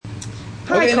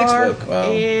Hi, okay, car. next book.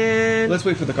 And Let's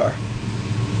wait for the car.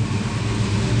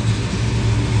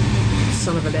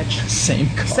 son of a bitch. Same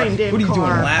car. Same damn car. What are you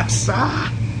doing, laps?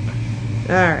 Ah.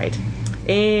 All right.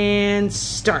 And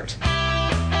start.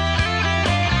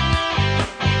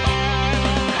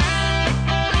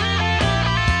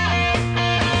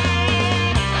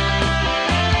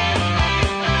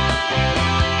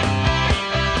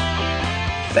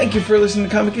 Thank you for listening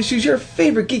to Comic Issues, your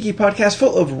favorite geeky podcast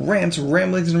full of rants,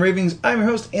 ramblings, and ravings. I'm your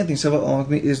host, Anthony Silva. Along with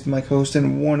me is my co-host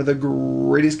and one of the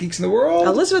greatest geeks in the world,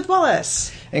 Elizabeth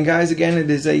Wallace. And guys, again,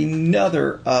 it is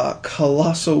another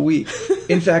colossal week.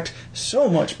 In fact, so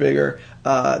much bigger.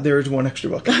 There is one extra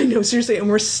book. I know, seriously, and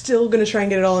we're still going to try and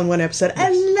get it all in one episode.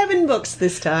 Yes. 11 books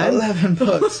this time. 11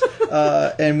 books.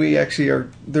 And we actually are,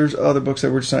 there's other books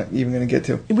that we're just not even going to get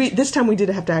to. This time we did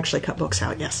have to actually cut books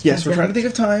out, yes. Yes, we're trying to think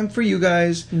of time for you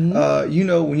guys. Mm-hmm. You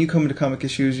know, when you come into Comic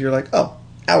Issues, you're like, oh,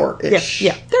 hour-ish.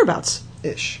 Yeah, thereabouts.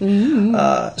 Ish.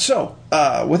 Mm-hmm. So,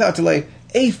 without delay,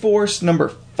 A-Force number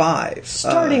 5.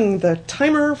 Starting the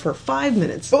timer for 5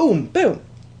 minutes. Boom. Boom.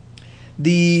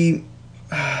 The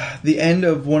end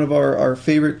of one of our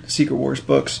favorite Secret Wars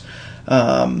books.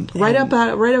 Right up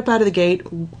out of the gate,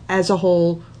 as a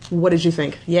whole, what did you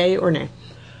think? Yay or nay?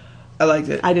 I liked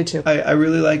it. I did too. I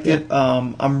really liked it.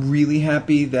 I'm really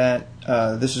happy that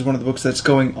this is one of the books that's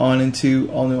going on into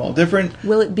All New, All Different.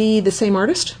 Will it be the same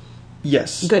artist?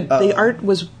 Yes. Good. The art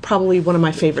was probably one of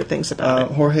my favorite things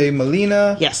about it. Jorge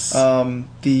Molina. Yes.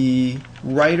 The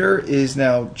writer is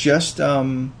now just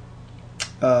Marguerite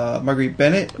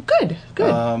Bennett. Good.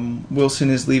 Wilson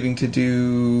is leaving to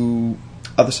do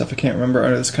other stuff I can't remember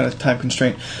under this kind of time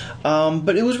constraint.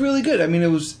 But it was really good. I mean, it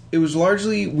was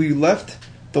largely, we left,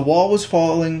 the wall was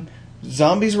falling,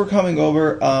 zombies were coming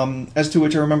over, as to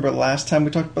which I remember last time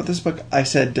we talked about this book, I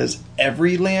said, does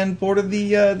every land border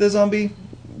the zombie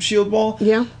shield wall?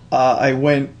 Yeah. I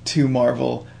went to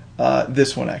Marvel.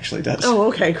 This one actually does. Oh,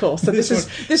 okay, cool. So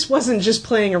this wasn't just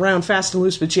playing around fast and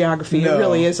loose with geography. No, it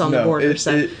really is on the border.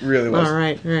 It really was. All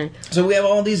right. So we have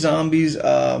all these zombies,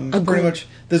 pretty much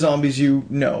the zombies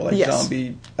like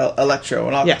zombie Electro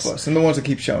and Octopus, and the ones that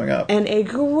keep showing up. And a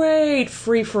great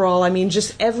free-for-all. I mean,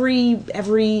 just every...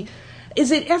 Is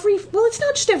it every... Well, it's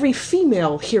not just every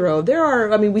female hero. There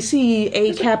are... I mean, we see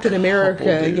There's Captain America,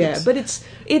 but it's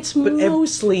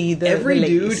mostly the every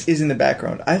ladies. Dude is in the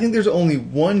background. I think there's only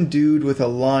one dude with a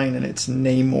line, and it's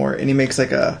Namor, and he makes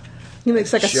like a... He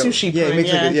makes like a sushi Yeah,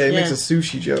 pun. He makes a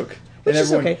sushi joke. Which and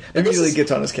everyone is okay. immediately gets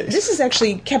on his case. This is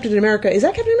actually Captain America. Is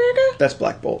that Captain America? That's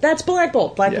Black Bolt. That's Black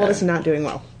Bolt. Black Bolt is not doing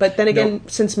well. But then again,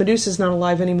 since Medusa's not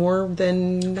alive anymore,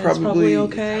 then that's probably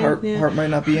okay. Heart might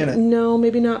not be in it. No,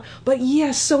 maybe not. But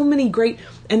so many great...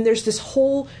 And there's this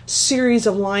whole series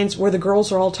of lines where the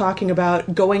girls are all talking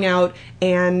about going out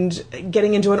and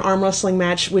getting into an arm wrestling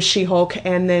match with She-Hulk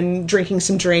and then drinking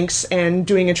some drinks and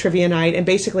doing a trivia night and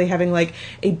basically having like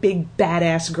a big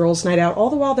badass girls' night out, all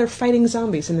the while they're fighting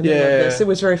zombies in the middle of this. It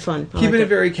was very fun. Keeping it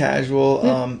very casual.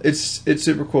 Yeah. It's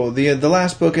super cool. The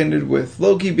last book ended with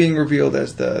Loki being revealed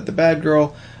as the bad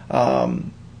girl,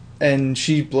 and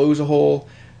she blows a hole.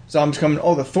 Zombies coming.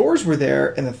 Oh, the Thors were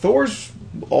there, and the Thors,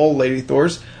 all lady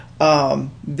Thors, it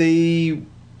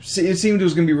seemed it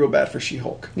was going to be real bad for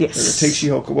She-Hulk. Yes. They would take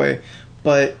She-Hulk away.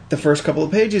 But the first couple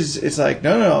of pages, it's like,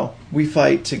 no, we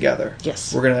fight together.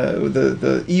 Yes. We're gonna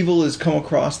the evil has come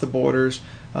across the borders,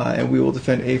 and we will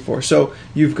defend A4. So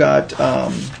you've got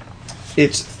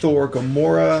it's Thor,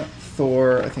 Gamora,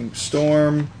 Thor, I think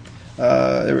Storm,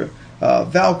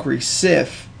 Valkyrie,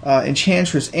 Sif,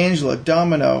 Enchantress, Angela,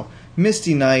 Domino,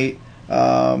 Misty Knight.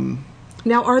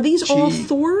 Now, are these all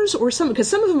Thors or some? Because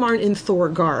some of them aren't in Thor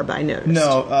garb, I noticed.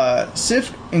 No,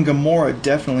 Sif and Gamora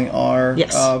definitely are.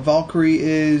 Yes. Valkyrie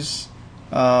is.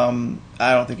 I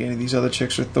don't think any of these other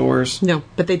chicks are Thors. No,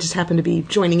 but they just happen to be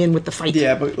joining in with the fight.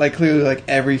 Yeah, but clearly,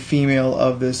 every female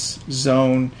of this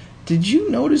zone. Did you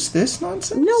notice this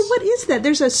nonsense? No, what is that?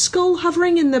 There's a skull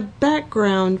hovering in the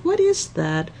background. What is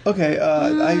that? Okay,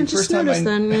 first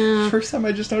time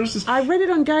I just noticed this. I read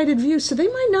it on guided view, so they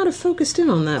might not have focused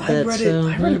in on that bit.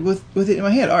 I read it with it in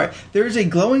my hand. All right, there is a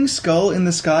glowing skull in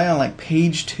the sky on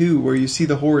page 2 where you see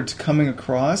the hordes coming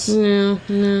across. No.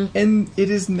 And it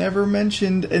is never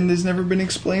mentioned and has never been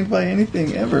explained by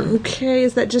anything ever. Okay,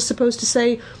 is that just supposed to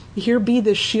say, here be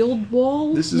the shield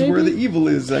wall? This is where the evil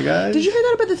is, guys. Did you hear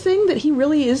that about the thing that he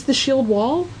really is the shield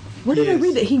wall? Where did I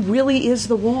read that he really is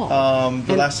the wall?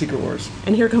 Last Secret Wars.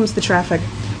 And here comes the traffic.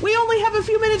 We only have a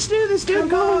few minutes to do this, dude.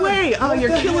 Go away. Oh,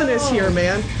 you're killing us here,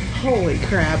 man. Holy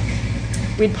crap.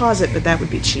 We'd pause it, but that would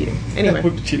be cheating. Anyway. That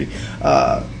would be cheating.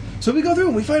 So we go through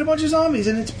and we fight a bunch of zombies,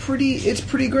 and it's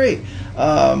pretty great.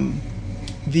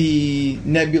 the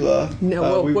Nebula.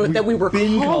 That we were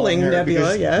calling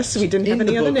Nebula, yes. We didn't have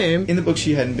any other name. In the book,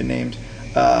 she hadn't been named.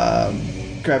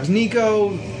 Grabs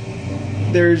Nico.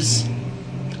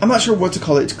 I'm not sure what to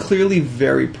call it. It's clearly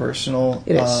very personal.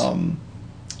 It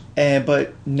is.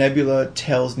 But Nebula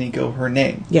tells Nico her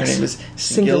name. Yes. Her name is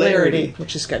Singularity.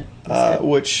 Which is good.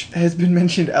 Which has been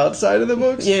mentioned outside of the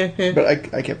books. Yeah.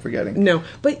 But I kept forgetting. No.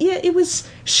 But yeah,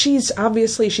 she's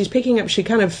picking up, she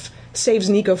kind of saves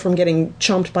Nico from getting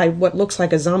chomped by what looks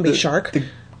like a zombie shark. The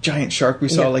giant shark we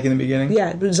saw in the beginning.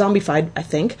 Yeah, zombified, I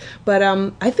think. But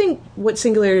I think what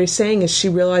Singularity is saying is she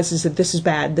realizes that this is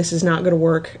bad. This is not going to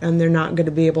work, and they're not going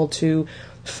to be able to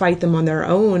fight them on their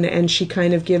own. And she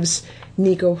kind of gives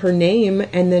Nico her name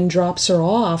and then drops her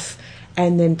off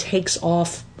and then takes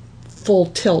off full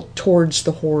tilt towards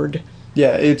the Horde.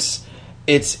 Yeah, it's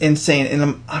insane.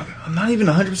 And I'm not even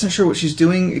 100% sure what she's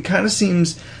doing. It kind of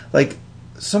seems like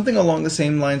something along the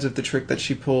same lines of the trick that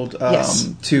she pulled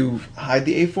to hide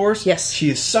the A-Force. Yes. She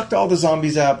has sucked all the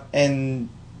zombies out, and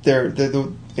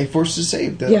the A-Force is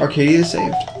saved. Arcadia is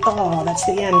saved. Oh, that's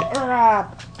the end.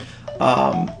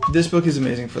 This book is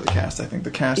amazing for the cast. I think the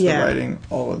cast, the writing,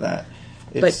 all of that.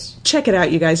 But check it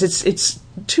out, you guys. It's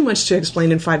too much to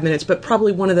explain in 5 minutes, but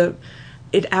probably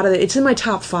it's in my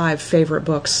top 5 favorite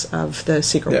books of the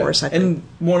Secret Wars, I think. And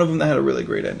one of them that had a really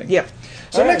great ending. Yep.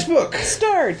 So next book.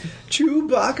 Start.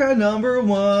 Chewbacca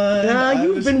 #1.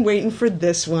 You've been waiting for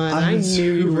this one. I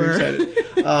knew you were.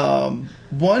 Excited.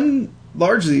 One,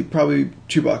 largely probably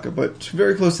Chewbacca, but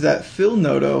very close to that. Phil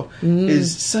Noto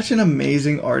is such an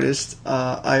amazing artist.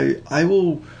 I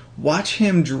will watch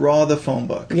him draw the phone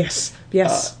book.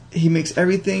 Yes. He makes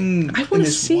everything in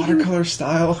this watercolor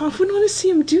style. I would want to see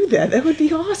him do that. That would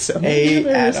be awesome.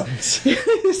 Adams.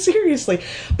 Seriously.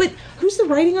 But who's the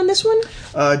writing on this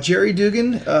one? Jerry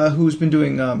Dugan, who's been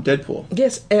doing Deadpool.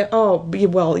 Yes.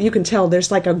 Well, you can tell there's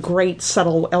like a great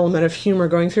subtle element of humor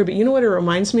going through. But you know what it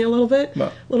reminds me a little bit?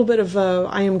 What? A little bit of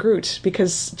I Am Groot.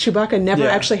 Because Chewbacca never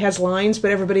actually has lines,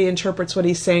 but everybody interprets what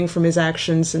he's saying from his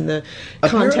actions and the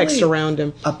context around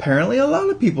him. Apparently a lot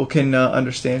of people can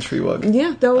understand Shriwug.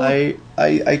 Yeah, though.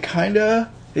 I kind of...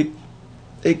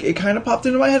 It kind of popped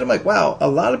into my head. I'm like, wow, a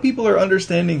lot of people are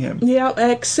understanding him. Yeah,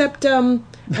 except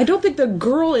I don't think the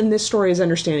girl in this story is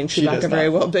understanding Chewbacca very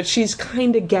well, but she's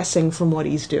kind of guessing from what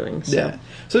he's doing. So. Yeah.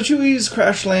 So Chewie's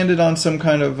crash landed on some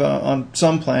kind of on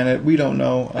some planet. We don't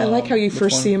know. I like how you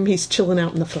first see him. He's chilling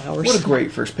out in the flowers. What a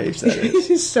great first page that is.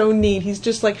 He's so neat. He's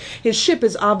just like, his ship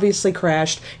is obviously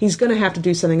crashed. He's going to have to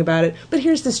do something about it. But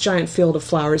here's this giant field of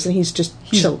flowers, and he's just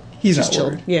chill. He's not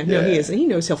worried. Yeah, no, he isn't. He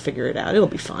knows he'll figure it out. It'll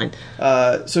be fine.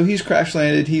 So he's crash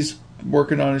landed. He's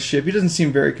working on his ship. He doesn't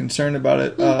seem very concerned about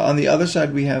it. On the other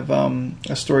side, we have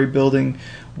a story building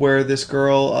where this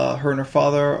girl, her and her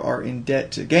father are in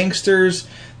debt to gangsters.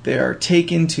 They are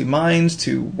taken to mines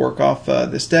to work off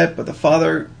this debt, but the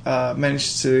father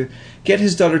managed to get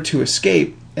his daughter to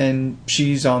escape, and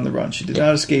she's on the run. She did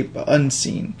not escape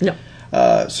unseen. No.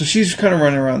 So she's kind of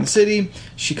running around the city.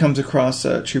 She comes across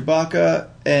Chewbacca,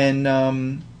 and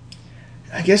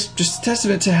I guess just a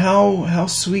testament to how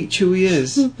sweet Chewie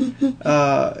is.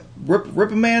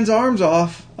 Rip a man's arms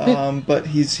off, but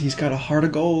he's got a heart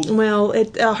of gold. Well,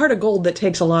 a heart of gold that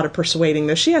takes a lot of persuading,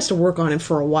 though. She has to work on him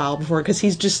for a while before, because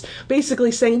he's just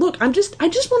basically saying, look, I just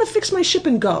want to fix my ship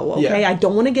and go, okay? Yeah. I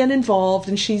don't want to get involved.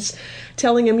 And she's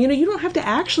telling him, you don't have to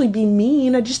actually be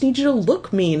mean. I just need you to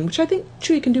look mean, which I think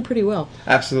Chewie can do pretty well.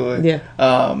 Absolutely. Yeah.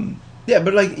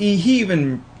 But like he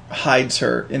even hides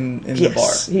her in the bar.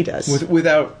 Yes, he does.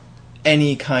 Without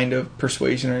any kind of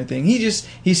persuasion or anything. He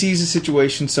sees a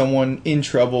situation, someone in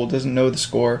trouble, doesn't know the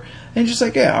score, and just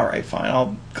like, yeah, all right, fine.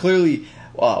 I'll clearly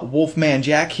Wolfman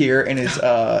Jack here and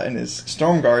his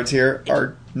storm guards here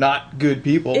are not good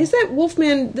people. Is that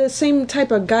Wolfman the same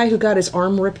type of guy who got his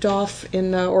arm ripped off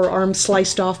or arm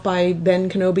sliced off by Ben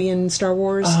Kenobi in Star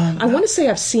Wars? I want to say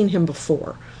I've seen him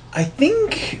before. I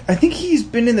think he's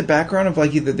been in the background of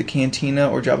like either the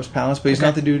Cantina or Jabba's Palace, but he's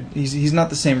not the dude. He's not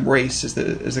the same race as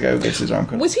the guy who gets his arm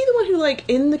cut. Was he the one who, like,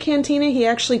 in the Cantina, he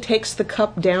actually takes the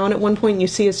cup down at one point, and you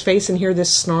see his face and hear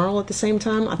this snarl at the same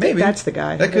time? I think that's the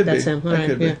guy. That could be. That's him. That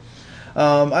could be.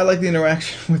 I like the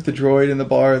interaction with the droid in the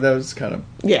bar. That was kind of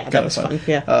fun.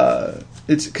 Yeah,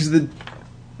 it's because the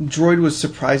droid was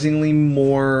surprisingly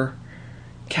more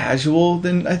casual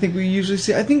than I think we usually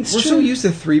see. I think we're so used to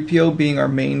 3PO being our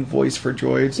main voice for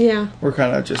droids. Yeah. We're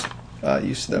kind of just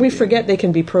used to them. We forget they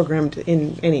can be programmed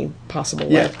in any possible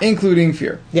way. Yeah, including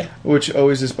fear. Yeah. Which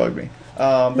always has bugged me.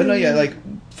 But no, yeah, like,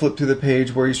 flip through the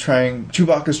page where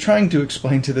Chewbacca's trying to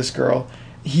explain to this girl,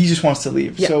 he just wants to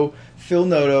leave. Yeah. So Phil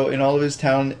Noto in all of his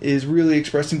town is really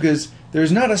expressing, because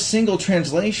there's not a single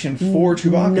translation for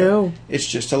Chewbacca. No. It's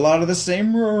just a lot of the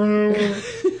same.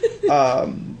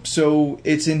 So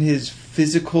it's in his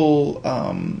physical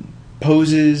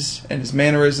poses and his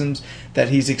mannerisms that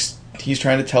he's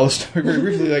trying to tell a story very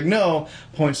briefly. Like, no,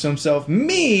 points to himself.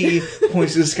 Me,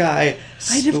 points to the sky.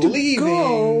 I'd have to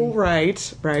go.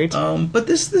 Right. But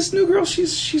this new girl,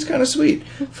 she's kind of sweet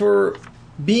for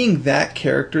being that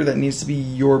character that needs to be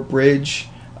your bridge,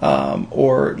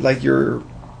 or like your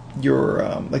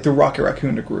like the Rocket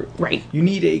Raccoon to Groot. Right. You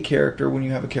need a character when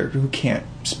you have a character who can't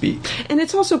speak. And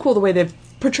it's also cool the way they've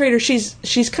portrayed her.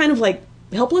 She's kind of like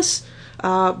helpless,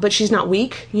 but she's not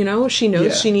weak. You know, she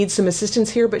knows she needs some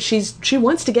assistance here, but she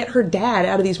wants to get her dad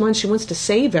out of these mines. She wants to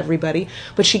save everybody,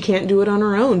 but she can't do it on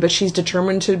her own. But she's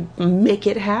determined to make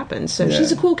it happen. So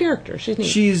she's a cool character. She's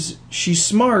neat. She's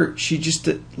smart. She just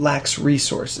lacks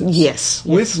resources. Yes.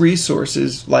 With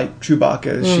resources like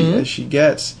Chewbacca, as she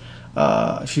gets,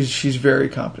 she's very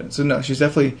competent. So no, she's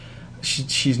definitely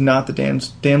she's not the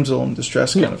damsel in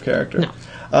distress kind of character.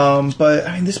 No. But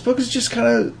I mean, this book is just kind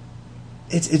of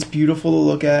it's beautiful to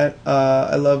look at.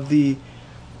 I love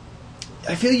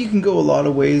I feel you can go a lot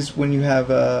of ways when you have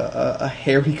a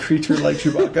hairy creature like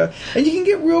Chewbacca, and you can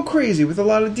get real crazy with a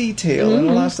lot of detail and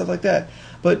a lot of stuff like that.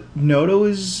 But Noto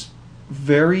is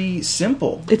very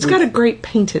simple. It's got a great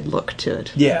painted look to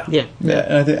it. Yeah.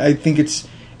 And I think it's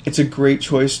a great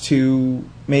choice to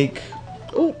make.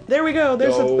 Oh, there we go.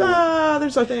 There's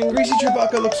our thing. Greasy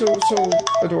Chewbacca looks so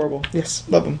adorable. Yes.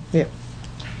 Love him. Yeah.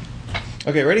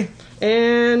 Okay, ready?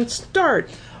 And start.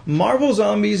 Marvel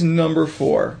Zombies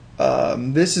 #4.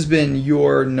 This has been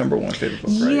your #1 favorite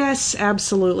book, right? Yes,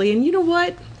 absolutely. And you know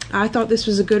what? I thought this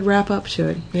was a good wrap up to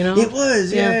it. You know, it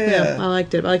was. Yeah. I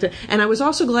liked it. And I was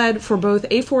also glad for both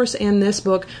A-Force and this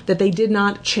book that they did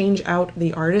not change out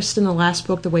the artist in the last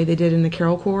book the way they did in the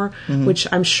Carol Corps, which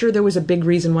I'm sure there was a big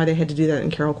reason why they had to do that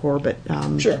in Carol Corps. But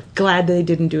sure. Glad they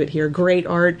didn't do it here. Great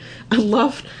art. I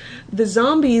loved. The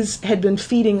zombies had been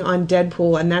feeding on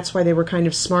Deadpool, and that's why they were kind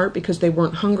of smart, because they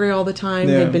weren't hungry all the time.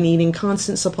 Yeah. They'd been eating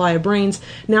constant supply of brains.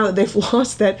 Now that they've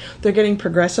lost that, they're getting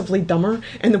progressively dumber,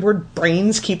 and the word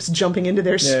brains keeps jumping into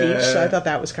their speech, so I thought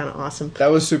that was kind of awesome.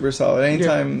 That was super solid.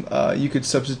 Anytime you could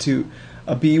substitute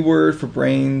a B word for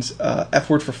brains, F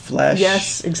word for flesh.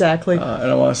 Yes, exactly. And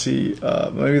I want to see,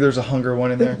 maybe there's a hunger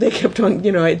one in there. They kept on,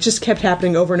 it just kept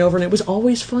happening over and over, and it was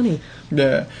always funny.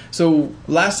 Yeah. So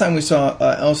last time we saw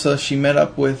Elsa, she met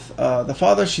up with the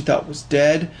father she thought was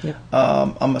dead. Yep.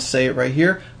 I'm going to say it right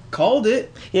here. Called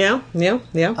it. Yeah.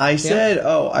 I said,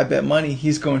 I bet money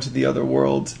he's going to the other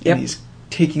world, Yep. and he's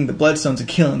taking the Bloodstones and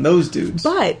killing those dudes.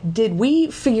 But did we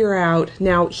figure out,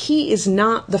 now he is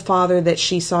not the father that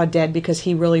she saw dead because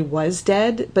he really was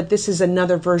dead, but this is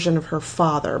another version of her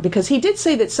father, because he did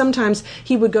say that sometimes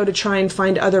he would go to try and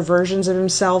find other versions of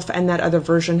himself, and that other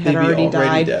version had already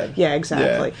died. Dead. Yeah,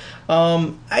 exactly.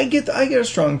 Yeah. I get a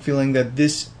strong feeling that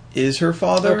this is her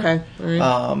father. Okay. All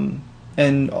right.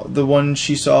 And the one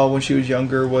she saw when she was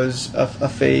younger was a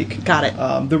fake. Got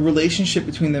it. The relationship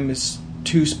between them is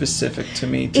too specific to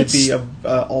me to be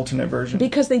a alternate version,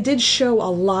 because they did show a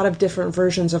lot of different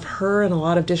versions of her and a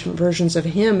lot of different versions of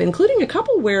him, including a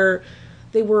couple where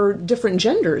they were different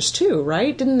genders too,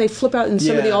 right? Didn't they flip out in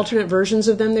some of the alternate versions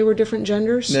of them? They were different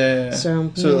genders. Yeah. So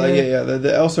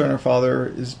the Elsa and her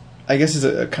father is, I guess, is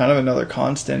a kind of another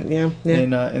constant. Yeah.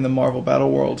 In the Marvel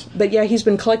battle world. But yeah, he's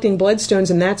been collecting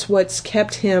bloodstones, and that's what's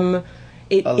kept him.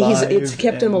 It's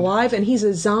kept him alive, and he's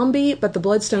a zombie, but the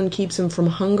bloodstone keeps him from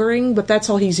hungering, but that's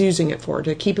all he's using it for,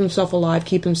 to keep himself alive,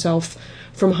 keep himself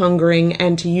from hungering,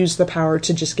 and to use the power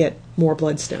to just get more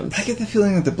bloodstones. I get the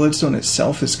feeling that the bloodstone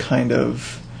itself is kind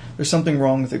of, there's something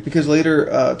wrong with it, because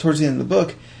later, towards the end of the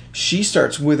book, she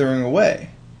starts withering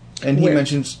away, and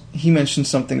he mentions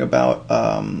something about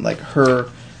like her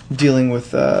dealing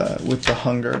with the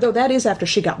hunger. Though that is after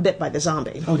she got bit by the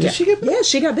zombie. Oh, did she get bit? Yeah,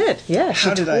 she got bit. Yeah,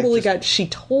 she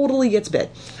totally gets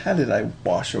bit. How did I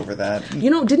wash over that?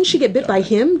 Didn't she get bit by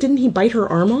him? Didn't he bite her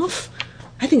arm off?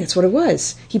 I think that's what it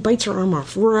was. He bites her arm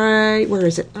off. Right, where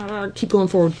is it? Keep going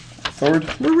forward.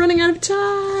 We're running out of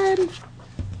time.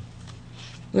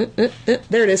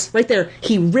 There it is, right there.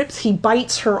 He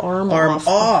bites her arm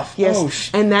off.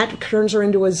 Yes, and that turns her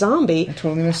into a zombie. I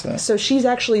totally missed that. So she's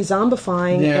actually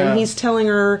zombifying, and he's telling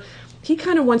her he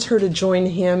kind of wants her to join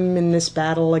him in this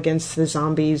battle against the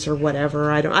zombies or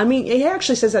whatever. He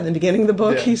actually says that in the beginning of the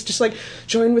book. Yeah. He's just like,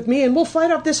 join with me and we'll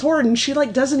fight off this horde. And she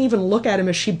doesn't even look at him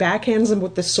as she backhands him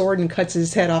with the sword and cuts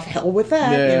his head off. Hell with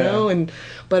that,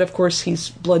 But of course he's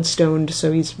blood-stoned,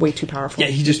 so he's way too powerful. Yeah,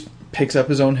 he just picks up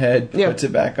his own head, puts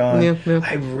it back on. Yeah.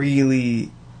 I really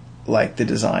like the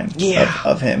design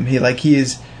of him. He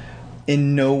is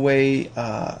in no way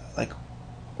like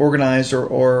organized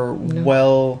or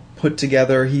well put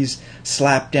together. He's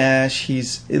slapdash.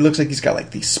 It looks like he's got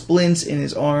like these splints in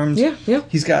his arms. Yeah.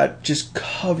 He's got just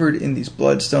covered in these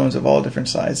bloodstones of all different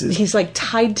sizes. He's like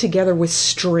tied together with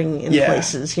string in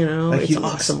places, you know. Like it's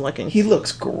awesome looking. He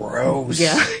looks gross.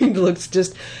 Yeah, he looks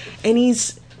just, and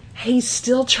he's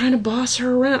still trying to boss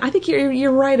her around. I think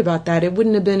you're right about that. It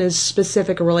wouldn't have been as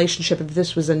specific a relationship if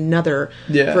this was another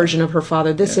version of her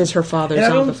father. This is her father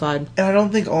zombified. And I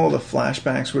don't think all the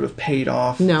flashbacks would have paid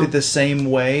off the same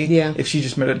way if she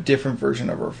just met a different version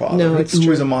of her father who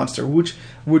was a monster, which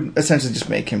would essentially just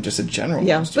make him just a general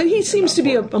monster. But he seems to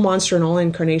be a monster in all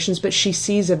incarnations, but she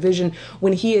sees a vision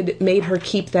when he had made her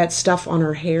keep that stuff on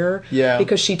her hair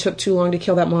because she took too long to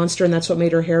kill that monster, and that's what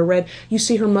made her hair red. You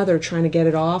see her mother trying to get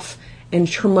it off, and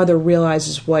her mother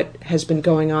realizes what has been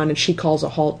going on, and she calls a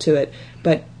halt to it.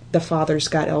 But the father's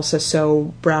got Elsa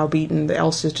so browbeaten that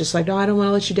Elsa's just like, no, I don't want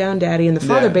to let you down, Daddy. And the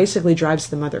father basically drives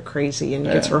the mother crazy and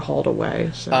gets her hauled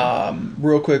away. So.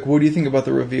 Real quick, what do you think about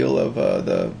the reveal of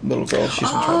the little girl she's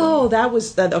been traveling with?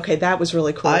 That was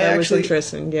really cool. That was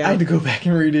interesting. Yeah, I had to go back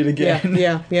and read it again.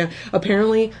 Yeah.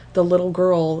 Apparently, the little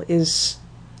girl is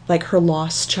like her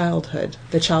lost childhood,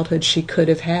 the childhood she could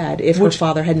have had if her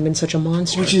father hadn't been such a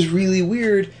monster. Which is really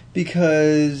weird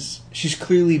because she's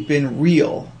clearly been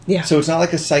real. Yeah. So it's not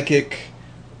like a psychic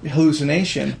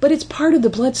hallucination. But it's part of the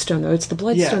Bloodstone, though. It's the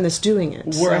Bloodstone that's doing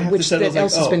it. Where I have which to settle,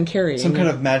 Elsa's been carrying. Some kind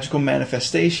of magical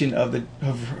manifestation of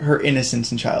her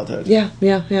innocence in childhood. Yeah.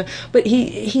 But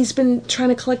he's been trying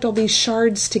to collect all these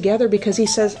shards together because he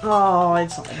says, it's all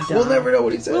dumb. We'll never know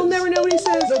what he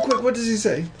says. So quick, what does he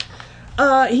say?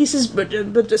 He says,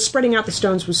 but spreading out the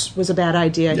stones was a bad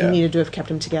idea. Yeah. He needed to have kept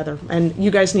them together. And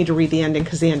you guys need to read the ending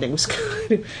because the ending was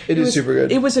good. It was super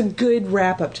good. It was a good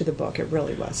wrap up to the book. It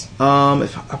really was. If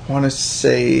I want to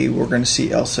say we're going to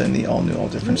see Elsa in the all new, all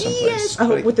different someplace.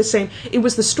 Yes, with the same. It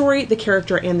was the story, the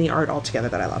character, and the art all together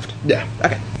that I loved. Yeah.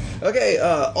 Okay,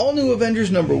 all new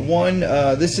Avengers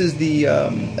 #1. This is the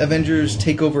Avengers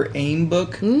Takeover AIM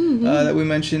book that we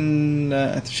mentioned,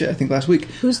 I think, last week.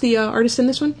 Who's the artist in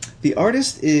this one? The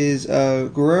artist is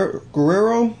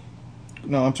Gerardo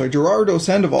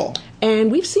Sandoval.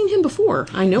 And we've seen him before.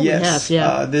 I know we have,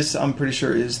 yeah. This, I'm pretty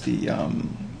sure, is the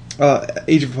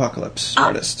Age of Apocalypse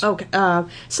artist. Okay.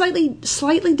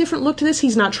 Slightly different look to this.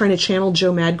 He's not trying to channel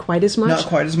Joe Mad quite as much. Not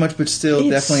quite as much, but still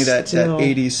definitely that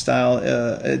 80s style.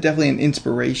 Definitely an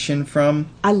inspiration from.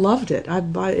 I loved it.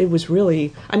 It was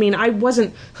really... I mean, I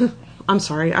wasn't... I'm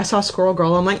sorry. I saw Squirrel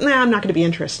Girl. I'm like, I'm not going to be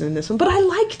interested in this one. But I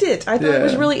liked it. I thought it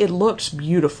was really... It looked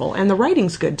beautiful. And the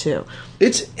writing's good, too.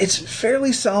 It's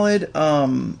fairly solid.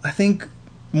 I think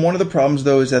one of the problems,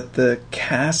 though, is that the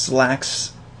cast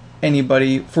lacks...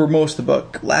 anybody for most of the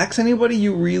book lacks anybody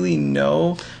you really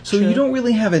know, so you don't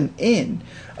really have an in.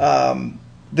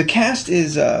 The cast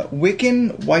is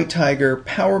Wiccan, White Tiger,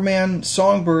 Power Man,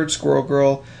 Songbird, Squirrel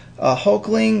Girl,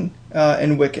 Hulkling,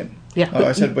 and Wiccan. Yeah.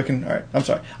 I said Wiccan. All right, I'm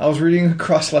sorry. I was reading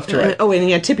across left to right. And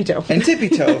he had Tippy Toe. And Tippy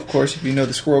Toe, of course, if you know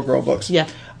the Squirrel Girl books. Yeah.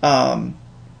 So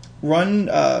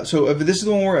this is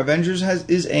the one where Avengers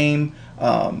is AIM.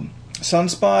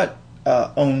 Sunspot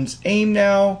owns AIM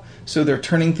now, so they're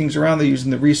turning things around. They're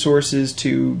using the resources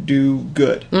to do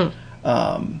good.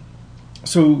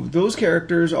 So those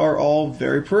characters are all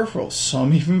very peripheral,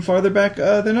 some even farther back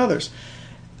than others.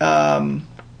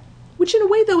 Which, in a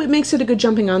way, though, it makes it a good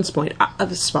jumping-on spot.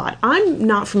 I'm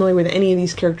not familiar with any of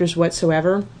these characters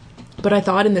whatsoever, but I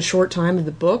thought in the short time of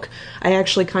the book, I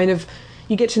actually kind of...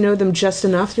 You get to know them just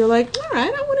enough, you're like, all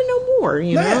right, I want to know more,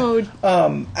 you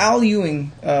know? Al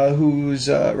Ewing, who's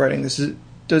writing this,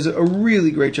 does a really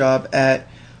great job at,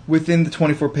 within the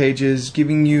 24 pages,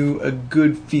 giving you a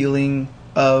good feeling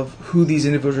of who these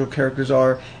individual characters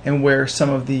are and where some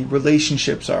of the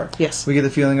relationships are. Yes. We get the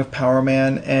feeling of Power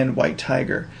Man and White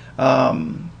Tiger.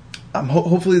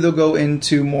 Hopefully they'll go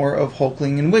into more of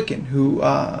Hulkling and Wiccan, who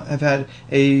have had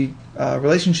a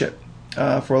relationship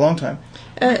for a long time.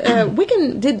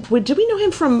 Wiccan, did we know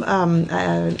him from...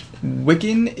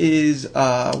 Wiccan is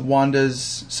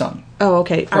Wanda's son. Oh,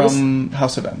 okay. From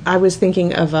House of M. I was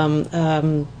thinking of...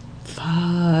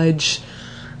 Fudge.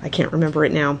 I can't remember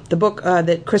it now. The book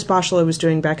that Chris Boshelo was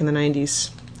doing back in the 90s.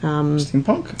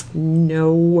 Steampunk?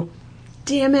 No.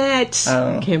 Damn it! I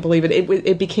don't know. Can't believe it.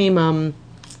 It became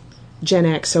Gen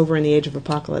X over in the Age of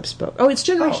Apocalypse book. Oh, it's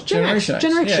Generation X.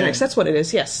 Generation X. That's what it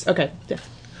is. Yes. Okay. Yeah.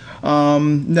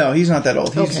 No, he's not that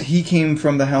old. He came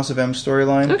from the House of M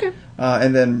storyline. Okay.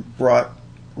 And then brought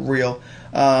real.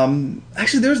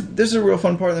 Actually, there's a real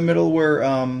fun part in the middle where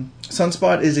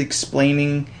Sunspot is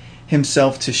explaining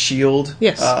himself to S.H.I.E.L.D.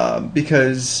 Yes.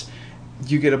 Because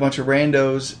you get a bunch of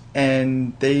randos,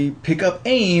 and they pick up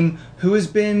AIM, who has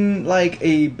been like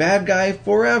a bad guy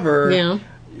forever. Yeah.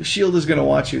 S.H.I.E.L.D. is going to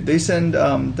watch you. They send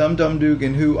Dum Dum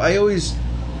Dugan, who I always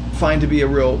find to be a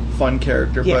real fun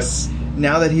character, Yes. but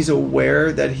now that he's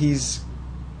aware that he's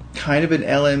kind of an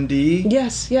LMD,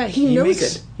 Yes, yeah, he knows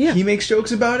makes, it. Yeah. he makes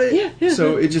jokes about it. Yeah, yeah,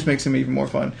 so yeah. it just makes him even more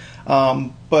fun.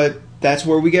 But that's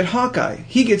where we get Hawkeye.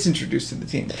 He gets introduced to the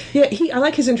team. Yeah, I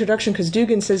like his introduction because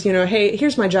Dugan says, hey,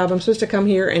 here's my job. I'm supposed to come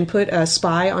here and put a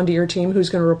spy onto your team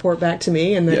who's going to report back to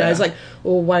me. And the guy's like,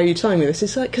 well, why are you telling me this?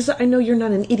 He's like, because I know you're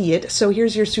not an idiot. So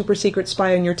here's your super secret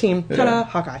spy on your team. Ta-da,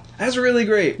 Hawkeye. That's really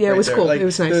great. Yeah, it was cool. Like, it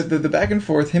was nice. The back and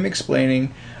forth, him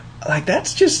explaining, like,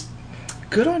 that's just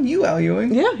good on you, Al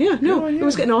Ewing. Yeah, no, on it you.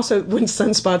 was good. And also when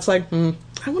Sunspot's like,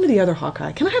 I wanted the other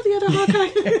Hawkeye. Can I have the other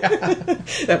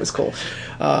Hawkeye? That was cool.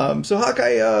 So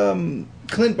Hawkeye,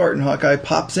 Clint Barton Hawkeye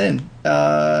pops in,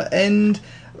 and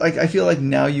like I feel like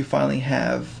now you finally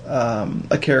have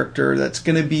a character that's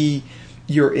going to be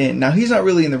your in. Now he's not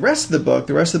really in the rest of the book.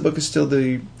 The rest of the book is still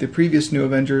the previous New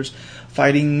Avengers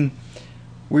fighting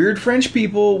weird French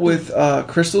people with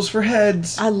crystals for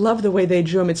heads. I love the way they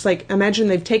drew them. It's like, imagine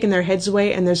they've taken their heads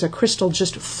away and there's a crystal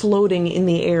just floating in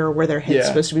the air where their head's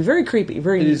supposed to be. Very creepy. It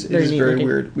is very looking.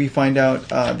 weird. We find out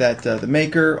that the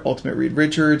maker, Ultimate Reed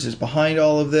Richards, is behind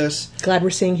all of this. Glad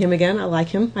we're seeing him again. I like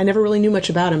him. I never really knew much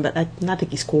about him, but I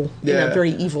think he's cool. In a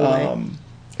very evil way.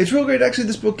 It's real great. Actually,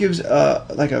 this book gives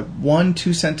like a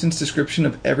 1-2 sentence description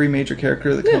of every major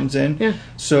character that comes in. Yeah.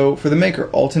 So for the maker,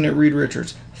 Ultimate Reed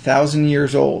Richards, 1,000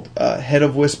 years old, head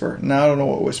of Whisper. Now I don't know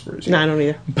what Whisper is yet. No, I don't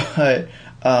either. But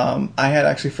I had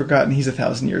actually forgotten he's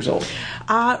 1,000 years old.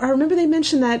 I remember they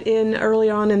mentioned that early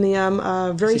on in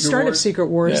the very start of Secret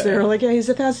Wars. Yeah. They were like, yeah, he's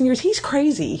 1,000 years. He's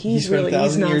crazy. He's spent really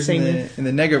 1,000 not years sane. in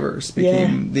the Negaverse,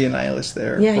 became the Annihilus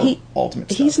there for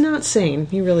ultimate stuff. He's not sane.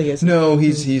 He really isn't. No,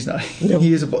 he's not. No.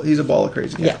 He's a ball of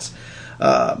crazy cats.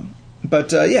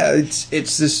 But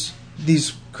it's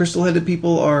these crystal-headed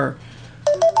people are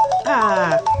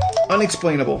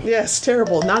unexplainable. Yes,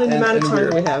 terrible. Not in the amount of time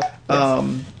that we have.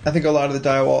 Yes. I think a lot of the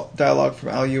dialogue from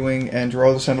Al Ewing and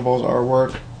Geraldo Sandovall's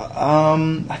artwork.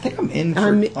 I think I'm in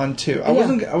on 2. I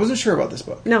wasn't sure about this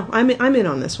book. No, I'm in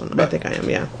on this one. I think I am.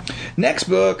 Yeah. Next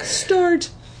book. Start.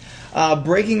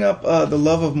 Breaking up the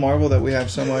love of Marvel that we have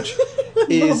so much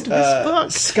is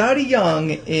Scotty Young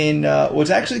in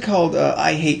what's actually called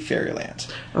I Hate Fairyland.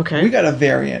 Okay. We got a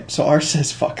variant, so ours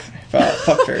says fuck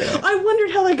Fairyland. I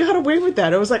wondered how they got away with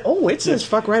that. I was like, oh, it says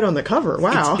fuck right on the cover.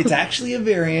 Wow. It's actually a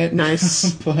variant.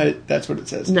 Nice. But that's what it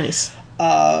says. Nice.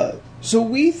 So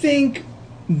we think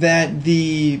that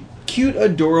the cute,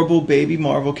 adorable baby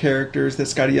Marvel characters that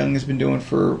Scotty Young has been doing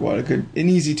for an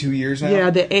easy 2 years now. Yeah,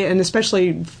 and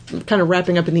especially kind of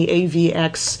wrapping up in the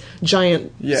AVX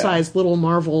giant-sized little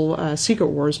Marvel Secret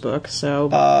Wars book. So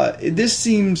this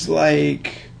seems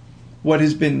like what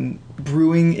has been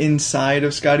brewing inside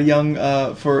of Scotty Young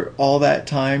for all that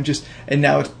time, and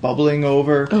now it's bubbling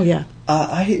over. Oh yeah.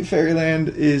 I Hate Fairyland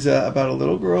is about a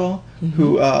little girl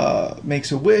who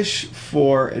makes a wish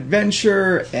for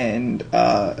adventure, and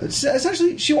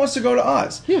essentially she wants to go to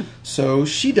Oz. Yeah. So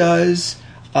she does.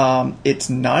 It's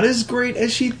not as great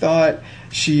as she thought.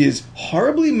 She is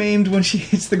horribly maimed when she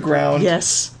hits the ground.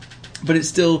 Yes. But it's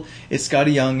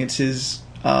Scotty Young. It's his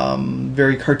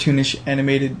very cartoonish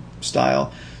animated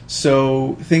style.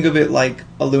 So think of it like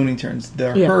a Looney Tunes.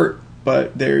 They're hurt,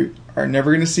 but they are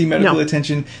never going to see medical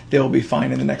attention. They will be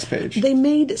fine in the next page. They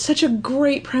made such a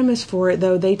great premise for it,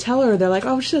 though. They tell her, they're like,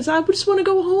 oh, she says, I just want to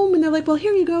go home. And they're like, well,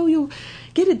 here you go. You'll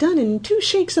get it done in 2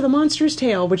 shakes of a monster's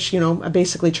tail, which,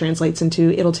 basically translates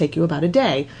into it'll take you about a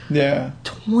day. Yeah.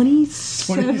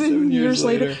 27 years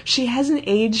later. She hasn't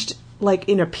aged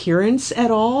in appearance at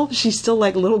all. She's still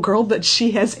like a little girl, but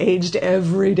she has aged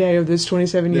every day of this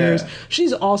 27 years.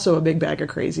 She's also a big bag of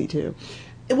crazy too.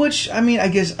 Which, I mean, I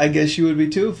guess you would be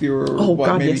too if you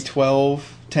were, maybe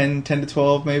 12, 10 to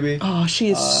 12 maybe. Oh, she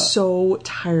is so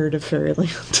tired of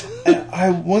Fairyland.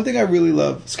 One thing I really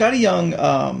love, Scotty Young,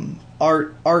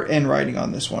 art and writing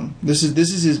on this one. This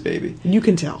is his baby. You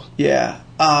can tell. Yeah.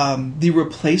 The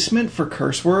replacement for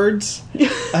curse words,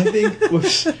 I think,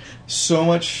 was so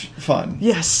much fun.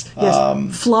 Yes.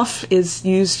 Fluff is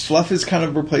used. Fluff is kind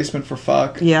of replacement for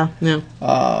fuck. Yeah.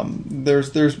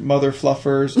 There's mother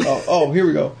fluffers. Oh, here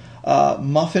we go.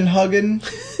 Muffin huggin'.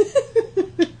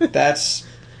 That's,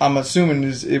 I'm assuming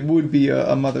it would be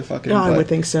a motherfucking. I would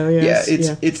think so. Yes.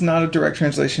 Yeah. It's not a direct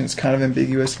translation. It's kind of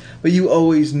ambiguous, but you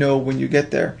always know when you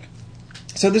get there.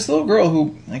 So this little girl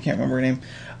who I can't remember her name.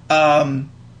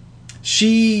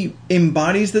 She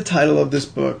embodies the title of this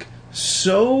book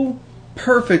so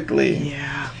perfectly.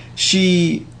 Yeah.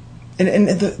 She And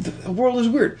the world is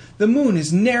weird. The moon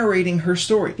is narrating her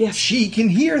story. Yes. She can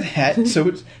hear that, so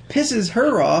it pisses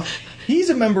her off. He's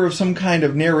a member of some kind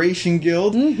of narration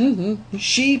guild. Mm-hmm.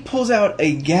 She pulls out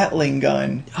a Gatling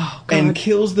gun Oh, God. and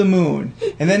kills the moon.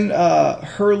 And then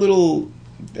her little,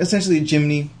 essentially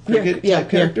Jiminy Cricket type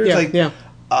character is like,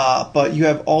 but you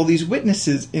have all these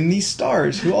witnesses in these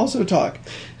stars who also talk.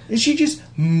 And she just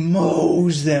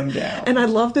mows them down. And I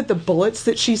love that the bullets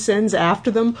that she sends after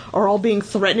them are all being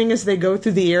threatening as they go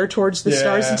through the air towards the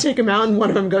stars to take them out. And one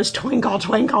of them goes, "Twinkle,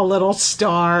 twinkle, little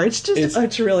star." It's just,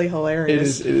 it's really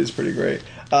hilarious. It is pretty great.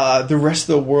 The rest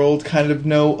of the world kind of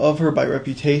know of her by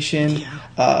reputation.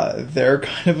 Yeah. They're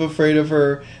kind of afraid of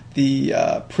her.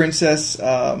 The princess,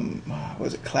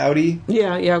 was it Cloudy?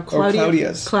 Yeah,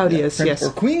 Claudius. Claudius, yes. Or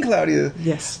Queen Claudia.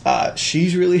 Yes.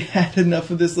 She's really had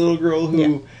enough of this little girl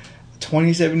who,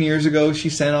 27 years ago, she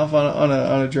sent off on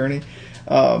a journey.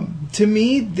 To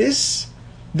me, this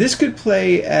could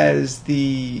play as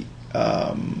the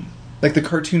like the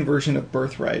cartoon version of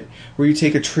Birthright, where you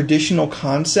take a traditional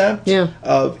concept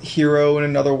of hero in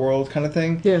another world kind of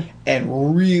thing,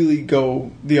 and really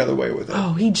go the other way with it.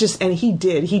 Oh, he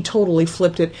totally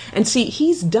flipped it. And see,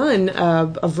 he's done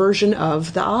a version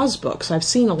of the Oz books. I've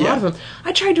seen a lot of them.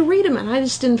 I tried to read them, and I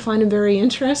just didn't find them very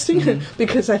interesting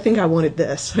because I think I wanted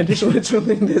this. I just wanted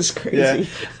something this crazy.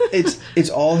 Yeah. It's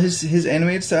all his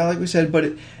animated style, like we said, but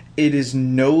it is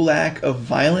no lack of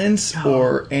violence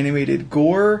or animated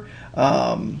gore.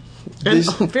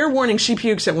 Fair warning, she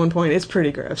pukes at one point. It's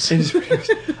pretty gross. It is pretty gross.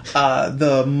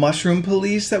 The mushroom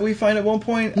police that we find at one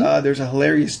point, there's a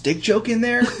hilarious dick joke in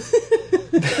there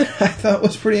that I thought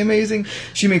was pretty amazing.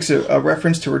 She makes a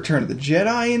reference to Return of the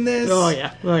Jedi in this. Oh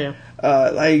yeah.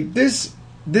 Like this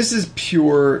is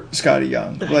pure Scotty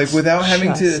Young. Like without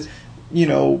having to,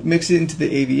 mix it into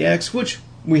the AVX, which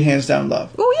we hands down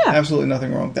love. Oh yeah. Absolutely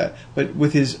nothing wrong with that. But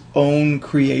with his own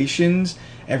creations,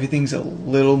 everything's a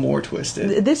little more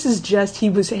twisted. This is just,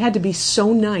 he had to be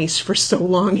so nice for so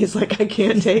long. He's like, I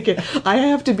can't take it. I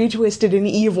have to be twisted and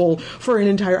evil for an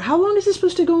entire... How long is this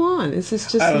supposed to go on? Is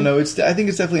this just... I don't know. I think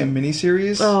it's definitely a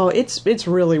miniseries. Oh, it's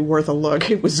really worth a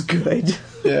look. It was good.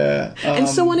 Yeah. And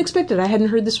so unexpected. I hadn't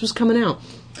heard this was coming out.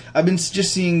 I've been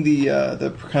just seeing the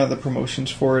kind of the promotions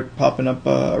for it popping up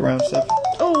around stuff.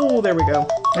 Oh, there we go.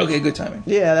 Okay, good timing.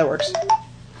 Yeah, that works.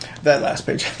 That last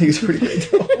page I think is pretty great.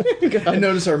 I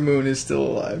notice our moon is still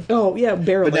alive. Oh, yeah,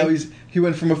 barely. But now he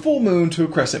went from a full moon to a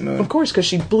crescent moon. Of course, because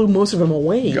she blew most of them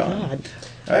away. Gone. God.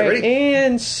 All right, ready?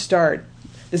 And start.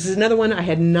 This is another one I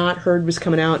had not heard was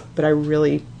coming out, but I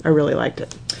really liked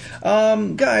it.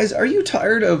 Guys, are you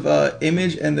tired of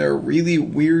Image and their really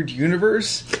weird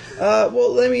universe?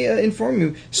 Well, let me inform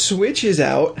you. Switch is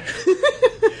out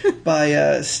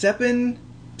by Stepan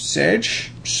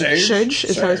Sage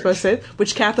is how I'm supposed to say it,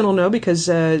 which Catherine will know because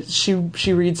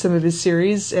she reads some of his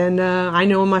series, and I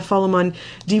know him. I follow him on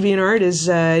DeviantArt as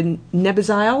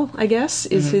Nebazile, I guess,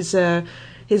 is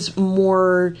his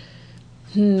more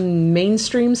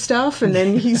mainstream stuff, and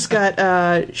then he's got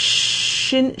Shiniez,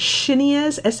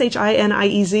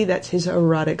 Shiniez, that's his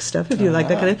erotic stuff, if you like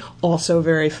that kind of, also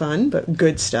very fun, but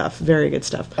good stuff, very good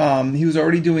stuff. He was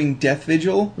already doing Death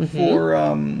Vigil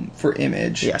for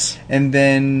Image. Yes. And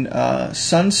then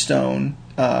Sunstone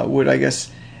would, I guess,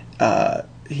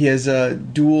 he has a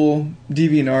dual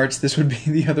DeviantArts. This would be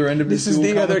the other end of his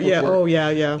dual comic book work. Oh,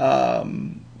 yeah.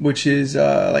 Which is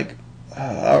like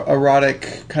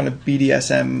erotic kind of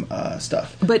BDSM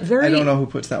stuff. But I don't know who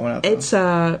puts that one out.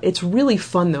 Though. It's really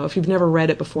fun though if you've never read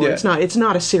it before. Yeah. It's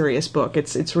not a serious book.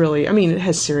 It's really, I mean, it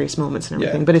has serious moments and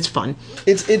everything, but it's fun.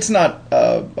 It's not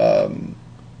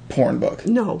porn book.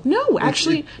 No,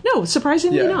 actually, no,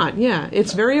 surprisingly not. Yeah,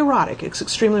 it's very erotic. It's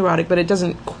extremely erotic, but it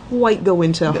doesn't quite go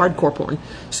into hardcore porn.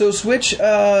 So Switch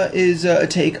is a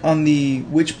take on the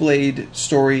Witchblade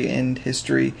story and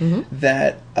history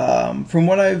that, from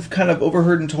what I've kind of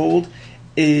overheard and told,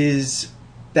 is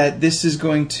that this is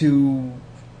going to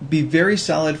be very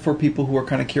solid for people who are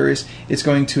kind of curious. It's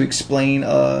going to explain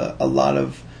a lot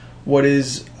of what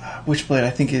is... Witchblade, I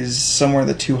think, is somewhere in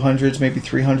the 200s, maybe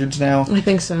 300s now. I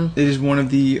think so. It is one of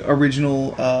the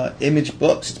original Image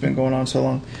books. It's been going on so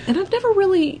long. And I've never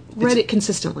really read it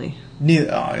consistently.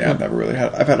 Neither. Oh, yeah, I've never really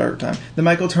had... I've had a hard time. The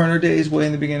Michael Turner days, way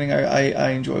in the beginning,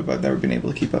 I enjoyed, but I've never been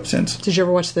able to keep up since. Did you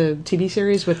ever watch the TV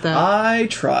series with the... I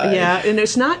tried. Yeah, and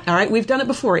it's not... All right, we've done it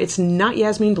before. It's not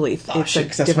Yasmin Bleeth. Oh, shit,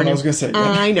 because that's what I was going to say. Yeah.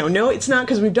 I know. No, it's not,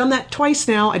 because we've done that twice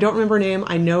now. I don't remember her name.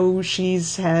 I know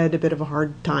she's had a bit of a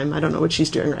hard time. I don't know what she's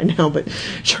doing right now, but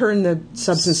her and the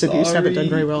substance abuse haven't done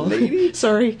very well.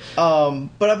 Sorry.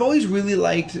 But I've always really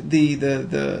liked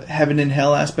the heaven and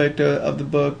hell aspect of the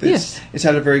book. It's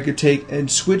had a very good take,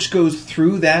 and Switch goes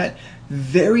through that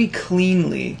very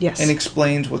cleanly Yes. and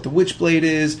explains what the Witchblade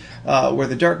is, where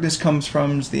the darkness comes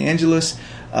from, the Angelus,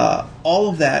 all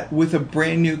of that with a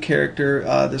brand new character,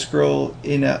 this girl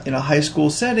in a high school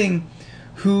setting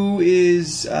who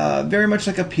is very much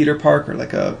like a Peter Parker,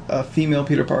 like a female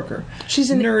Peter Parker. She's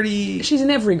an nerdy. She's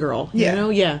an every girl, Yeah. you know?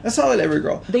 Yeah. A solid every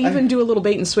girl. They even do a little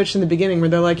bait and switch in the beginning where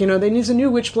they're like, they need a new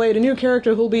Witchblade, a new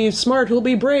character who'll be smart, who'll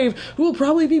be brave, who'll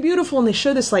probably be beautiful. And they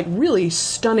show this, like, really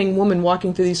stunning woman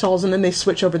walking through these halls, and then they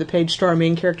switch over the page to our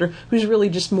main character, who's really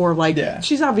just more like,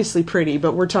 she's obviously pretty,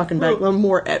 but we're talking about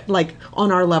more, like,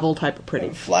 on our level type of pretty.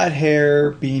 Flat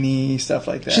hair, beanie, stuff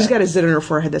like that. She's got a zit on her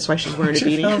forehead, that's why she's wearing a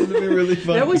beanie. That was really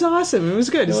funny. That was awesome. It was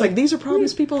good. It's like, these are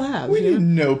problems people have. We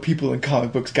didn't know people in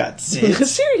comic books got zits.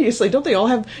 Seriously, don't they all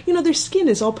have, their skin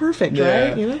is all perfect,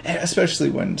 right? And especially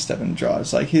when Stephen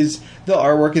draws. Like, the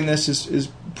artwork in this is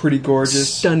pretty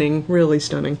gorgeous. Stunning, really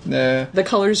stunning. Yeah. The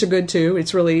colors are good too.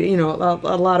 It's really, a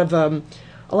lot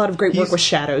of great work with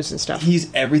shadows and stuff.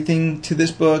 He's everything to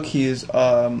this book. He is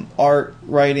art,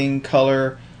 writing,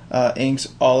 color, inks,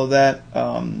 all of that.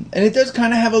 And it does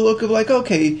kind of have a look of like,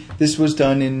 okay, this was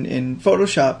done in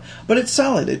Photoshop, but it's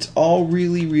solid. It's all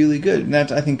really, really good. And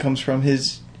that, I think, comes from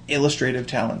his illustrative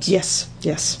talents. Yes.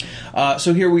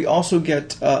 So here we also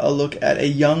get a look at a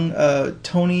young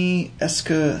Tony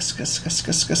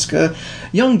Eska,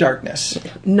 Young Darkness.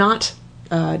 Not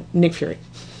Nick Fury.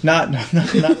 Not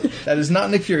that is not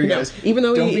Nick Fury, guys. Even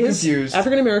though Don't he be is confused.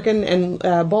 African American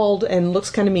and bald and looks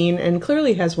kind of mean and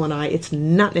clearly has one eye, it's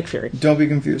not Nick Fury. Don't be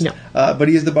confused. No. But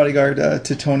he is the bodyguard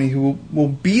to Tony, who will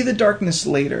be the Darkness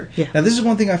later. Yeah. Now, this is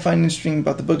one thing I find interesting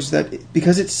about the book, is that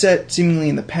because it's set seemingly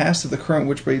in the past of the current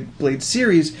Witchblade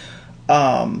series,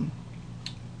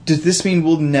 does this mean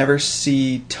we'll never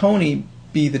see Tony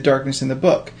be the Darkness in the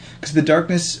book? Because the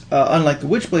Darkness, unlike the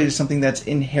Witchblade, is something that's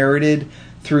inherited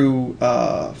through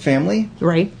family.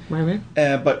 Right.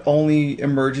 But only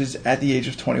emerges at the age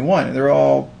of 21. And they're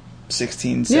all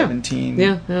 16,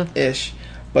 17-ish.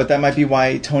 But that might be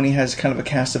why Tony has kind of a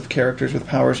cast of characters with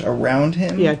powers around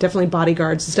him. Yeah, definitely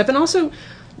bodyguards and stuff. And also,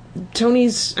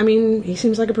 Tony's, he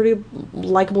seems like a pretty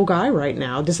likable guy right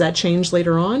now. Does that change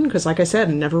later on? Because, like I said,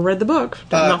 I never read the book.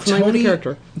 I'm not familiar with the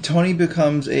character. Tony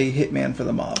becomes a hitman for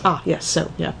the mob. Ah, yes.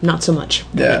 So, not so much.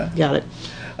 Yeah. Got it.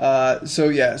 So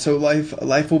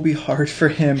life will be hard for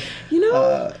him.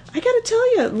 I gotta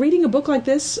tell you, reading a book like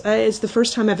this is the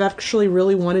first time I've actually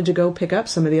really wanted to go pick up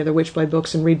some of the other Witchblade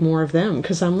books and read more of them,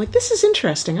 because I'm like, this is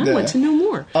interesting. I want to know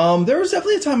more. There was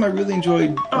definitely a time I really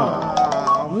enjoyed...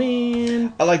 Oh,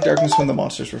 man. I like Darkness when the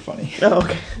monsters were funny. Oh,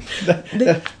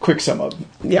 okay. Quick sum up.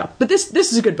 Yeah, but this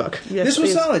is a good book. Yes, this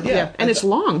was solid, yeah. And it's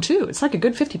long, too. It's like a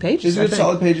good 50 pages, It's good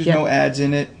solid pages, no ads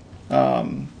in it.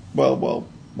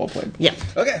 Well played. Yeah.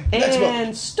 Okay, next book.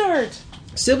 And start.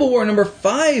 Civil War number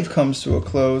 5 comes to a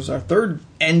close. Our third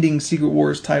ending Secret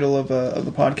Wars title of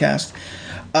the podcast.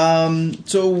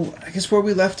 So I guess where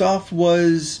we left off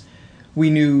was we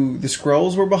knew the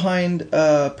Skrulls were behind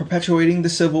perpetuating the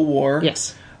Civil War.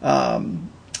 Yes.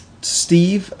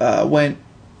 Steve went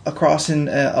across in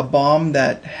a bomb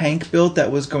that Hank built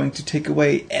that was going to take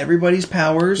away everybody's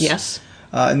powers. Yes.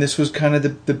 And this was kind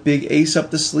of the big ace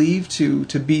up the sleeve to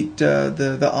beat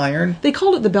the Iron. They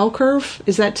called it the bell curve.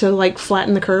 Is that to, like,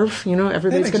 flatten the curve?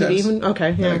 Everything's going to be even?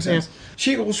 Okay, yeah.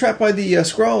 She-Hulk was trapped by the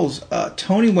Skrulls.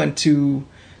 Tony went to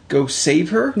go save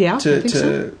her. Yeah,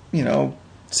 to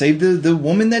save the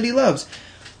woman that he loves.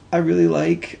 I really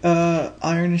like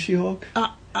Iron and She-Hulk.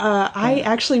 I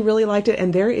actually really liked it,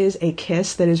 and there is a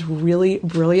kiss that is really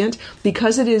brilliant,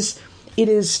 because it is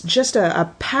just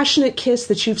a passionate kiss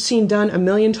that you've seen done a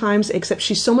million times, except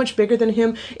she's so much bigger than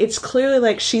him. It's clearly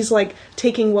like she's like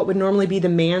taking what would normally be the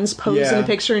man's pose in a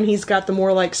picture, and he's got the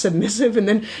more like submissive, and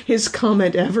then his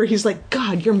comment ever, he's like,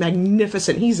 God, you're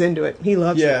magnificent. He's into it. He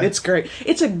loves it. It's great.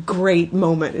 It's a great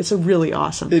moment. It's a really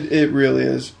awesome. It really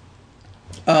is.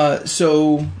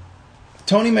 So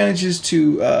Tony manages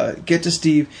to get to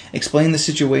Steve, explain the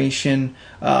situation.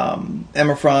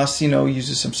 Emma Frost,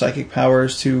 uses some psychic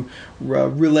powers to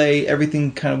relay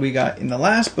everything kind of we got in the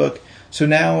last book. So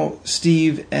now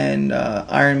Steve and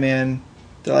Iron Man,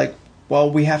 they're like, well,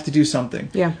 we have to do something.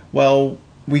 Yeah. Well,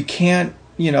 we can't,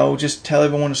 just tell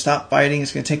everyone to stop fighting.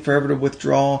 It's going to take forever to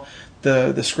withdraw.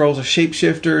 The Skrulls are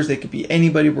shapeshifters. They could be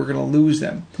anybody. We're going to lose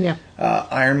them. Yeah.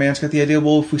 Iron Man's got the idea,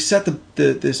 well, if we set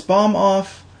this bomb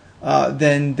off,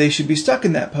 then they should be stuck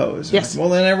in that pose. Yes. Like, well,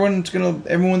 then everyone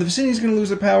in the vicinity is going to lose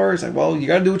their power. It's like, well, you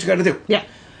got to do what you got to do. Yeah.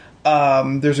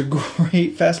 There's a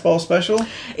great fastball special.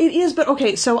 It is, but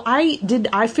okay. So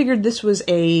I figured this was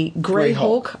a Grey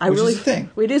Hulk. Which is a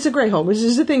thing. It is a Grey Hulk, which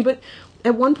is a thing. But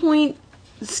at one point,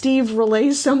 Steve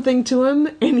relays something to him,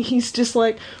 and he's just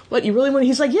like, "What, you really want?"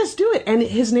 He's like, "Yes, do it." And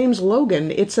his name's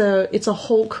Logan. It's a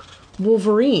Hulk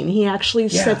Wolverine. He actually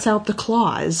sets out the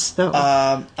claws. So.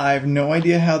 I have no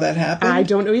idea how that happened. I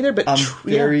don't know either, but I'm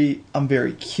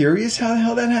very curious how the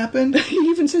hell that happened. He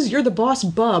even says, "You're the boss,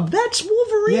 bub." That's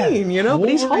Wolverine, you know, but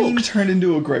he's Wolverine Hulk. turned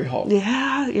into a Grey Hulk.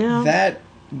 Yeah. That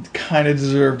kind of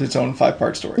deserved its own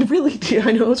 5-part story. It really did.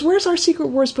 I know. Where's our Secret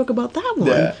Wars book about that one?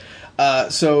 Yeah.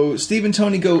 So Steve and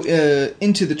Tony go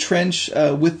into the trench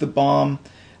with the bomb.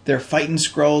 They're fighting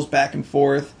Skrulls back and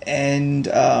forth, and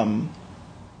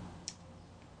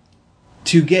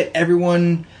to get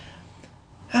everyone,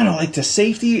 I don't know, like to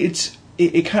safety,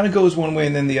 it kind of goes one way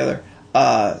and then the other.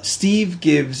 Steve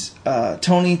gives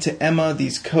Tony to Emma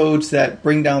these codes that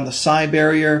bring down the psi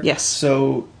barrier. Yes.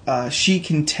 So she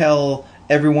can tell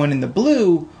everyone in the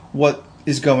blue what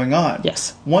is going on.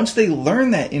 Yes. Once they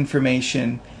learn that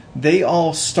information, they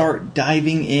all start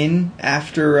diving in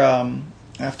after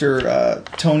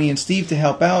Tony and Steve to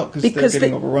help out because they're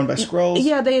getting overrun by Skrulls.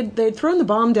 Yeah, they'd thrown the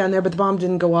bomb down there, but the bomb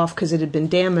didn't go off because it had been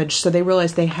damaged. So they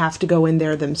realized they have to go in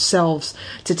there themselves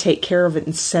to take care of it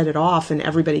and set it off. And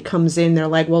everybody comes in. They're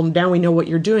like, "Well, now we know what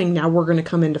you're doing. Now we're going to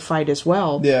come in to fight as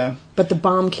well." Yeah. But the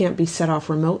bomb can't be set off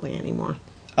remotely anymore.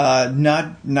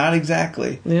 Not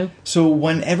exactly. Yeah. So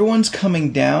when everyone's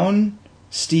coming down,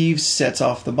 Steve sets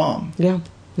off the bomb. Yeah.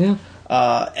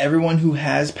 Everyone who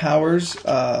has powers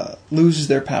loses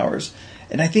their powers,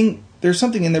 and I think there's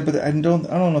something in there, but I don't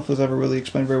know if it was ever really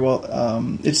explained very well.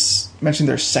 It's mentioned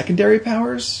their secondary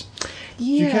powers.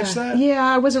 Yeah. Did you catch that? Yeah,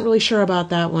 I wasn't really sure about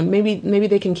that one. Maybe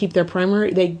they can keep their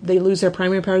primary. They lose their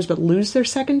primary powers, but lose their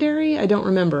secondary. I don't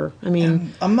remember. I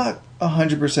mean, I'm not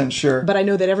 100% sure. But I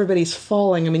know that everybody's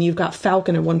falling. I mean, you've got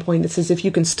Falcon at one point that says, "If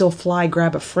you can still fly,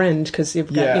 grab a friend," because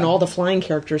you've got all the flying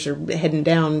characters are heading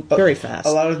down very fast.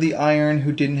 A lot of the Iron,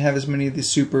 who didn't have as many of the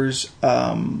supers,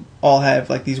 all have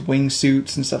like these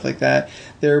wingsuits and stuff like that.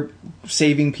 They're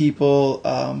saving people,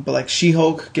 but like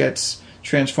She-Hulk gets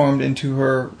transformed into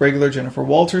her regular Jennifer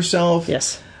Walters self.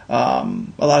 Yes. A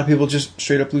lot of people just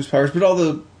straight up lose powers, but all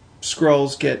the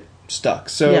Skrulls get stuck.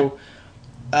 So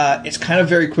it's kind of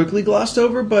very quickly glossed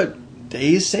over, but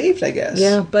day is saved, I guess.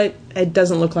 Yeah, but it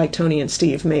doesn't look like Tony and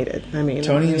Steve made it. I mean,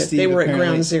 Tony and Steve, they were at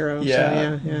ground zero.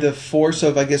 Yeah, so yeah. The force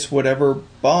of, I guess, whatever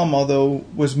bomb, although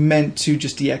was meant to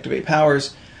just deactivate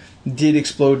powers, did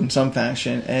explode in some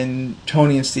fashion, and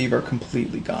Tony and Steve are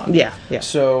completely gone. Yeah.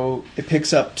 So it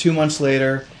picks up 2 months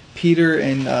later. Peter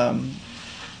and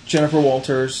Jennifer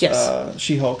Walters,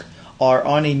 She-Hulk, are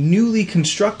on a newly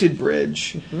constructed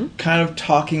bridge, kind of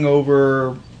talking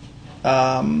over,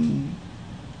 I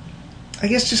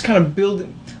guess just kind of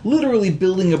literally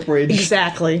building a bridge.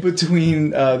 Exactly. Between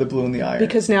the Blue and the Iron.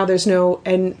 Because now there's no,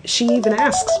 and she even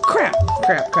asks, crap.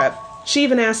 She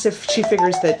even asks if she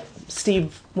figures that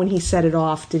Steve, when he set it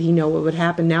off, did he know what would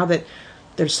happen? Now that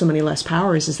there's so many less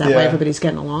powers, is that why everybody's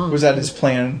getting along? Was that his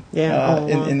plan? Yeah.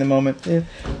 In the moment. Yeah.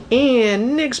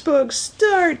 And next book,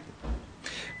 start.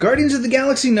 Guardians of the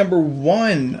Galaxy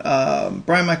 #1.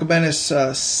 Brian Michael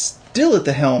Bendis still at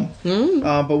the helm,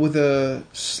 but with a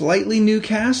slightly new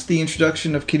cast. The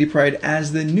introduction of Kitty Pryde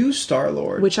as the new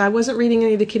Star-Lord, which I wasn't reading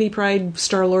any of the Kitty Pryde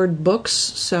Star-Lord books,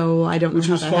 so I don't know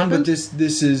how that happened. Which was fun, but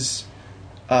this is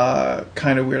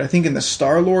kind of weird. I think in the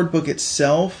Star-Lord book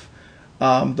itself,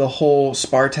 the whole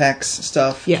Spartax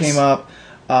stuff came up,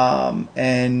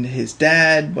 and his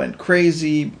dad went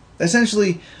crazy.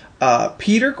 Essentially,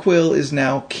 Peter Quill is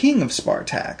now king of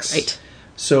Spartax. Right.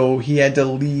 So he had to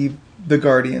leave the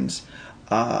Guardians.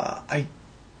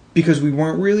 Because we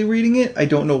weren't really reading it, I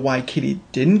don't know why Kitty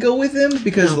didn't go with him,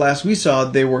 because last we saw,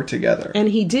 they were together. And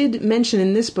he did mention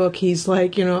in this book, he's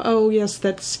like, oh, yes,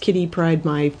 that's Kitty Pryde,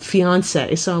 my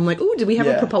fiancé. So I'm like, ooh, did we have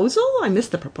a proposal? I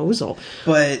missed the proposal.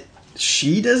 But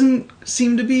she doesn't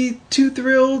seem to be too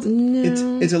thrilled.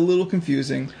 No. It's a little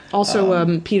confusing.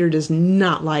 Also, Peter does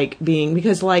not like being,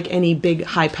 because like any big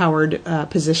high-powered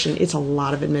position, it's a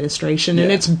lot of administration, and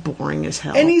it's boring as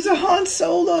hell. And he's a Han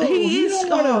Solo. He is.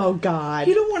 Oh, God.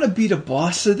 You don't want to be the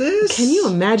boss of this. Can you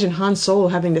imagine Han Solo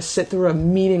having to sit through a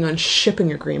meeting on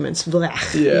shipping agreements?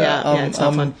 Blech. Yeah, it's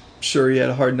not fun. Sure he had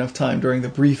a hard enough time during the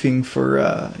briefing for,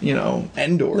 Endor and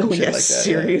shit like that.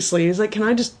 Seriously. He's like, can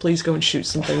I just please go and shoot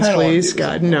some things, please?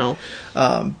 God, no.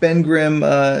 Ben Grimm,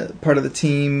 part of the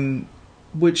team,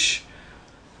 which...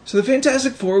 So the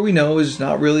Fantastic Four, we know, is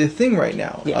not really a thing right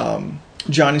now. Yeah.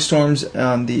 Johnny Storm's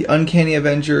on the Uncanny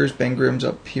Avengers, Ben Grimm's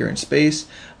up here in space,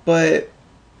 but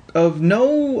of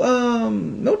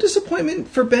no disappointment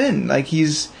for Ben. Like,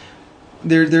 he's...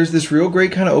 There's this real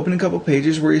great kind of opening couple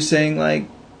pages where he's saying, like,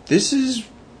 this is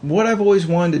what I've always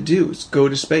wanted to do is go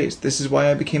to space. This is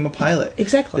why I became a pilot.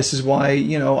 Exactly. This is why,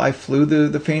 I flew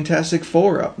the Fantastic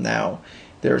Four up. Now,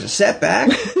 there's a setback.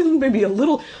 Maybe a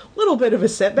little bit of a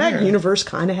setback. Yeah. The universe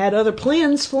kind of had other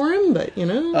plans for him, but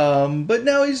But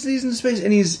now he's in space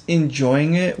and he's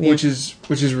enjoying it, Yeah. which is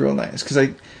real nice. Because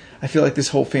I feel like this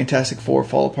whole Fantastic Four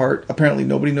fall apart. Apparently,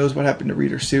 nobody knows what happened to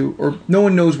Reed or Sue, or no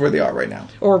one knows where they are right now.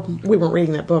 Or we weren't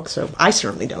reading that book, so I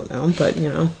certainly don't know. But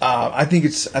I think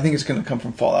it's going to come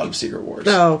from Fallout of Secret Wars.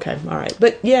 Oh, okay, all right.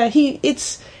 But yeah,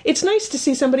 it's nice to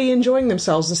see somebody enjoying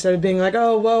themselves instead of being like,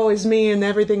 oh, woe is me, and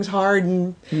everything's hard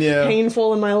and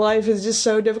painful, and my life is just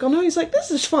so difficult. No, he's like,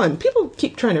 this is fun. People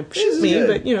keep trying to shoot me,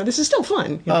 good. but this is still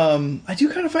fun. I do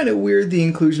kind of find it weird the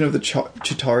inclusion of the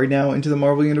Chitauri now into the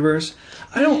Marvel Universe.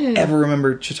 I don't ever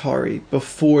remember Chitauri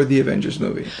before the Avengers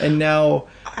movie, and now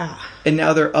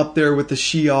they're up there with the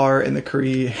Shi'ar and the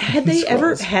Kree. Had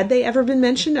they ever been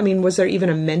mentioned? I mean, was there even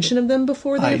a mention of them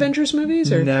before the Avengers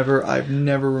movies? Or? I've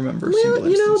never remembered. Well,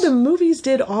 the movies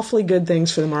did awfully good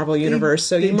things for the Marvel Universe,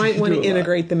 so you might want to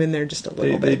integrate them in there just a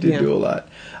little bit. They did do a lot.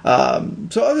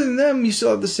 So other than them, you still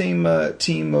have the same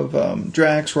team of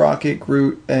Drax, Rocket,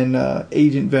 Groot, and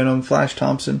Agent Venom, Flash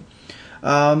Thompson.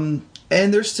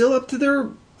 And they're still up to their,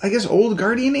 I guess, old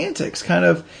Guardian antics, kind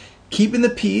of keeping the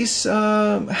peace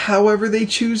however they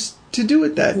choose to do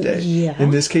it that day. Yeah.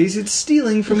 In this case, it's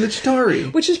stealing from the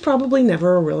Chitauri. Which is probably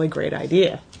never a really great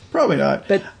idea. Probably not.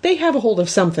 But they have a hold of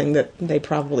something that they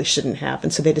probably shouldn't have,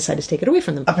 and so they decide to take it away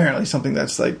from them. Apparently something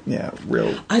that's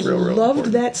real I loved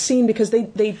important. that scene because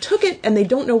they took it and they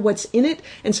don't know what's in it,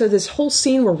 and so this whole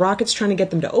scene where Rocket's trying to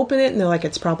get them to open it, and they're like,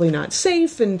 it's probably not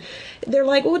safe, and they're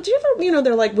like, well, do you ever,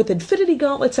 they're like, with Infinity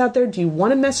Gauntlets out there, do you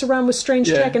want to mess around with strange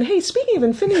tech? And hey, speaking of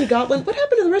Infinity Gauntlet, what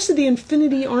happened to the rest of the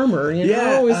Infinity armor?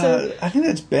 I think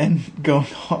that's Ben going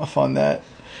off on that.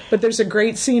 But there's a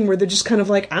great scene where they're just kind of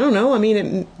like, I don't know, I mean,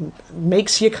 it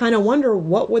makes you kind of wonder,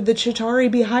 what would the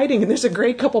Chitauri be hiding? And there's a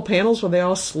great couple panels where they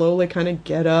all slowly kind of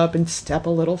get up and step a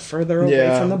little further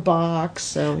away from the box.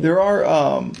 So there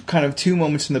are kind of two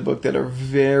moments in the book that are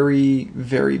very,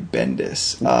 very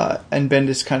Bendis. And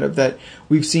Bendis kind of that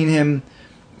we've seen him,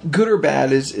 good or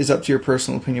bad is up to your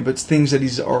personal opinion, but it's things that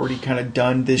he's already kind of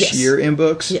done this year in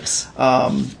books. Yes.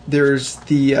 There's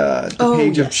the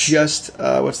page of just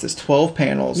 12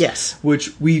 panels. Yes.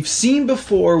 Which we've seen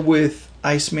before with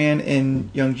Iceman and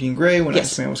Young Jean Grey when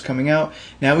Iceman was coming out.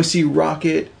 Now we see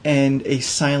Rocket and a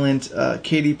silent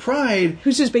Katie Pryde,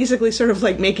 who's just basically sort of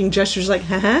like making gestures like,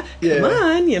 haha, come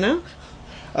on,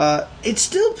 It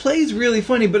still plays really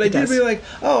funny, but I did be like,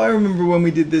 oh, I remember when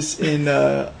we did this in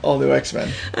All New X-Men.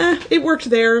 It worked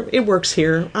there. It works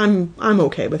here. I'm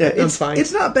okay with it. I'm fine.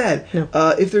 It's not bad. No.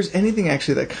 If there's anything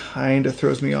actually that kind of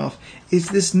throws me off, it's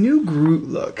this new Groot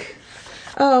look.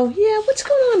 Oh, yeah. What's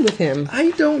going on with him?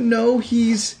 I don't know.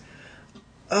 He's...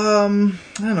 I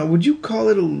don't know. Would you call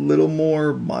it a little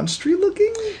more monstery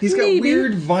looking? He's got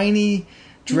weird, viney...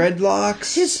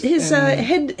 dreadlocks. His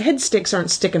head sticks aren't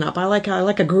sticking up. I like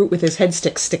a Groot with his head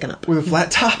sticks sticking up with a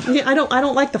flat top. Yeah, I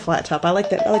don't like the flat top. I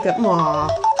like that. Aww.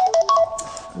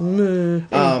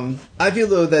 I feel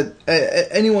though that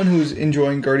anyone who's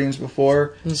enjoying Guardians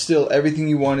before, still everything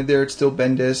you wanted there. It's still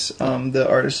Bendis. The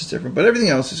artist is different, but everything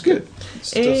else is good.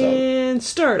 And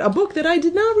start a book that I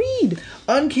did not read.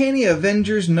 Uncanny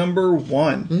Avengers #1.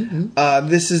 Mm-hmm.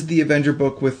 This is the Avenger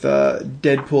book with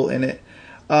Deadpool in it.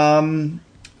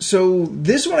 So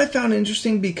this one I found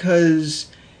interesting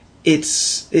because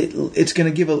it's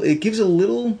going to gives a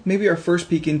little, maybe our first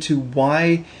peek into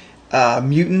why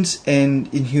mutants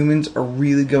and Inhumans are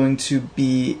really going to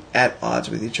be at odds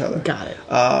with each other. Got it.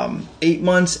 8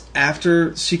 months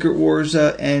after Secret Wars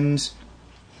ends,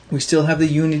 we still have the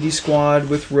Unity Squad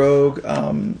with Rogue.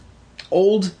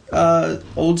 Old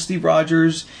Steve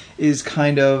Rogers is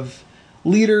kind of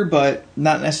leader, but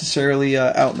not necessarily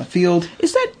out in the field.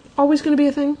 Is that always going to be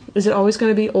a thing? Is it always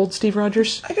going to be old Steve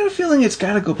Rogers? I got a feeling it's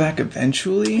got to go back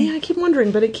eventually. Yeah, I keep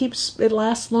wondering, but it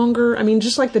lasts longer. I mean,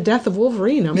 just like the death of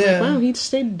Wolverine. I'm like, wow, he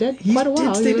stayed dead quite a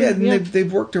while. He did stay dead, and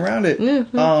they've worked around it. Yeah.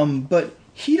 But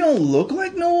he don't look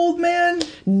like no old man.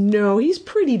 No, he's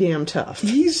pretty damn tough.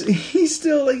 He's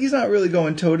still like, he's not really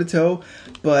going toe to toe,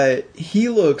 but he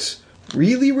looks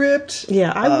really ripped.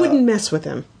 Yeah, I wouldn't mess with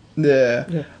him.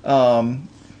 Yeah.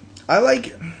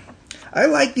 I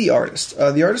like the artist.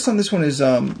 The artist on this one is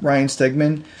Ryan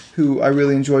Stegman, who I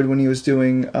really enjoyed when he was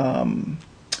doing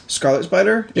Scarlet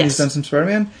Spider. And he's done some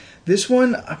Spider-Man. This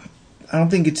one, I don't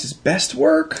think it's his best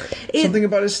work. Something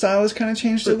about his style has kind of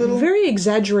changed a little. Very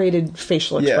exaggerated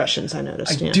facial expressions, I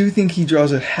noticed. I do think he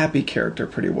draws a happy character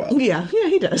pretty well. Yeah,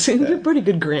 he does. Pretty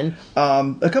good grin.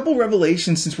 A couple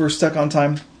revelations since we're stuck on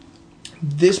time.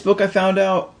 This book I found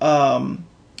out,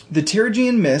 the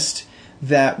Terrigean Mist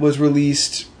that was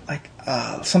released like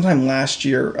sometime last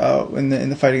year in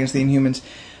the fight against the Inhumans,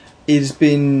 has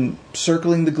been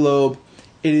circling the globe.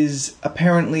 It is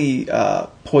apparently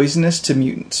poisonous to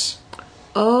mutants.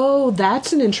 Oh,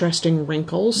 that's an interesting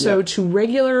wrinkle. So Yeah. to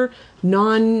regular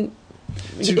non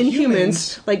Inhumans,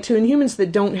 humans- like to Inhumans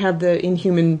that don't have the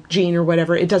Inhuman gene or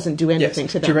whatever, it doesn't do anything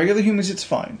to them. To regular humans, it's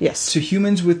fine. Yes. To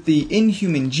humans with the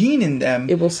Inhuman gene in them,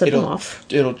 It will set them off.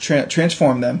 It'll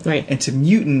transform them. Right. And to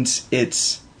mutants,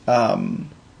 it's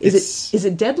Is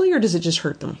it deadly or does it just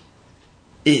hurt them?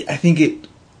 I think it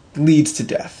leads to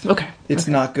death. Okay. It's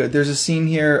not good. There's a scene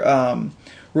here.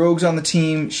 Rogue's on the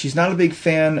team. She's not a big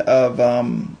fan of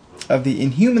the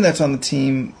Inhuman that's on the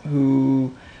team,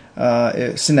 who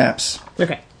Synapse.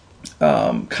 Okay.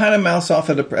 Kind of mouths off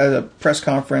at a press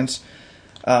conference.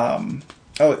 As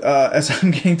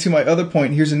I'm getting to my other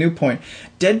point, here's a new point.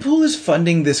 Deadpool is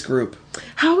funding this group.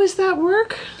 How does that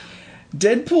work?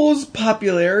 Deadpool's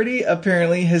popularity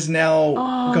apparently has now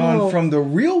gone from the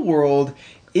real world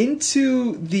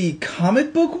into the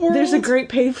comic book world. There's a great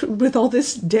page with all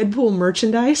this Deadpool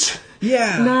merchandise.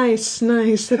 Yeah. Nice.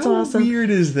 That's How awesome. weird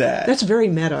is that? That's very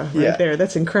meta right there.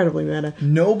 That's incredibly meta.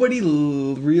 Nobody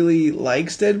really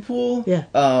likes Deadpool. Yeah.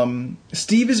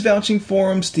 Steve is vouching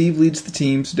for him. Steve leads the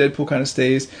team, so Deadpool kind of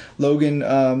stays. Logan,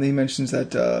 he mentions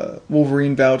that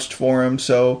Wolverine vouched for him,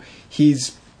 so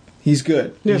he's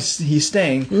good. Yeah. He's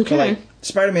staying. Okay. But like,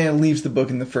 Spider-Man leaves the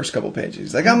book in the first couple pages.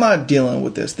 He's like, I'm not dealing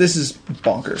with this. This is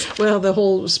bonkers. Well, the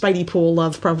whole Spidey pool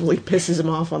love probably pisses him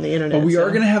off on the internet. But we so. are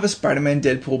going to have a Spider-Man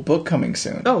Deadpool book coming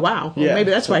soon. Oh, wow. Well, Yeah.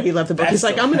 maybe that's why he left the book. That's He's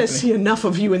like, still I'm going to happening. see enough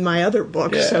of you in my other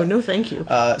book, Yeah. so no thank you.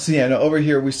 Over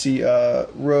here we see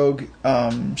Rogue.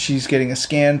 She's getting a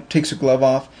scan, takes her glove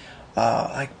off,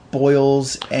 like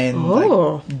boils,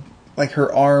 and like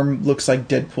her arm looks like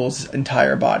Deadpool's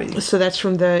entire body. So that's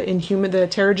from the the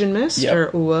Terrigen Mist? Yep. Or,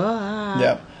 wow.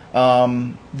 Yep.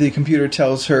 The computer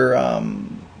tells her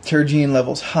Terrigen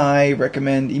levels high,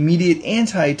 recommend immediate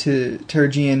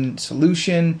anti-Terrigen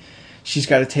solution. She's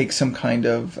got to take some kind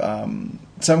of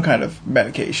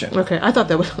medication. Okay, I thought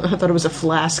it was a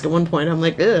flask at one point. I'm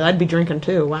like, ugh, I'd be drinking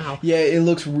too. Wow. Yeah, it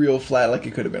looks real flat, like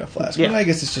it could have been a flask. Yeah. But I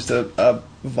guess it's just a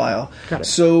vial. Got it.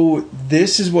 So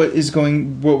this is what we're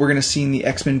going to see in the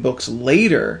X-Men books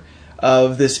later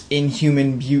of this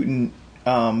Inhuman mutant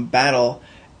battle,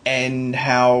 and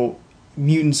how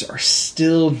mutants are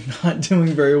still not doing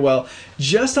very well.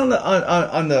 Just on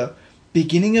the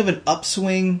beginning of an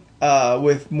upswing,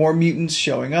 with more mutants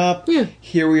showing up. Yeah.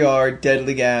 Here we are,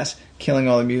 deadly gas, killing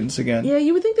all the mutants again. Yeah,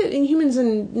 you would think that Inhumans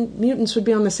and mutants would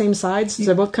be on the same side since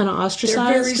they're both kind of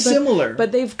ostracized. They're very similar.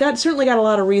 But they've certainly got a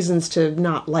lot of reasons to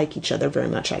not like each other very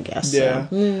much, I guess. Yeah.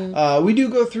 So. We do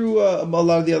go through a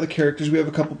lot of the other characters. We have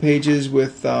a couple pages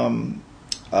with Dr.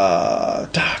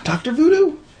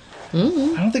 Voodoo? I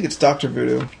don't think it's Dr.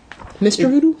 Voodoo. Mr.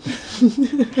 Voodoo?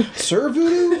 Sir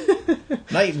Voodoo?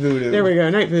 Night Voodoo. There we go,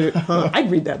 Night Voodoo. I'd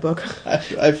read that book.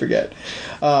 I forget.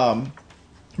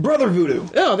 Brother Voodoo.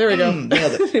 Oh, there we go.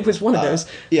 Nailed it. It was one of those.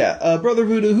 Brother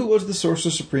Voodoo, who was the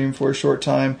Sorcerer Supreme for a short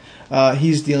time.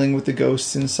 He's dealing with the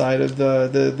ghosts inside of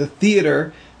the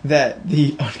theater that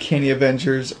the Uncanny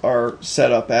Avengers are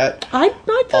set up at. I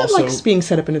thought Also- like being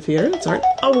set up in a theater. That's all right.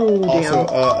 Oh, damn.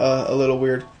 Also a little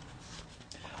weird.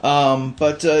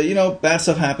 But bad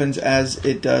stuff happens as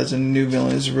it does, and a new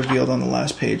villain is revealed on the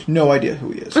last page. No idea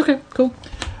who he is. Okay, cool.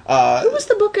 Who was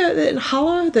the book in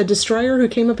Hala, the Destroyer, who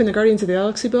came up in the Guardians of the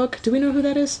Galaxy book? Do we know who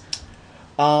that is?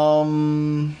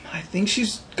 I think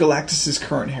she's Galactus's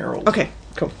current herald. Okay,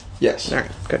 cool. Yes. All right,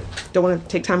 good. Don't want to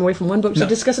take time away from one book to No.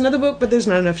 discuss another book, but there's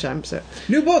not enough time, so...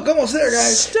 New book, almost there,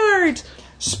 guys. Start!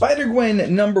 Spider-Gwen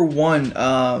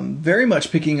 #1, very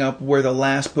much picking up where the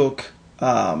last book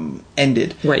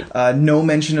ended. Right. No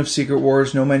mention of Secret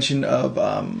Wars, no mention of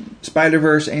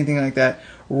Spider-Verse, anything like that.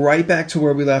 Right back to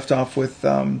where we left off with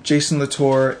Jason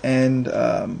Latour and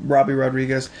Robbie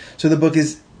Rodriguez. So the book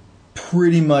is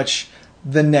pretty much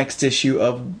the next issue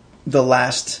of the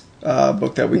last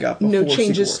book that we got before No Secret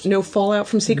changes, Wars. no fallout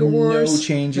from Secret Wars? No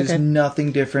changes, Okay.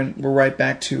 nothing different. We're right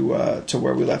back to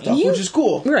where we left off, which is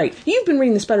cool. Right. You've been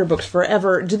reading the Spider books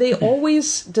forever. Do they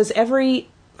always... Does every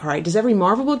all right, does every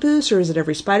Marvel book do this, or is it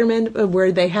every Spider-Man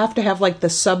where they have to have like the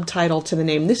subtitle to the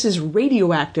name? This is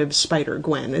Radioactive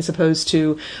Spider-Gwen, as opposed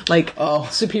to like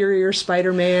Superior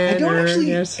Spider-Man. I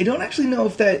don't actually know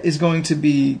if that is going to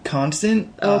be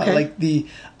constant. Okay. Like the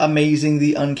amazing,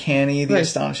 the uncanny, the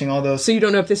astonishing, all those. So you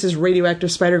don't know if this is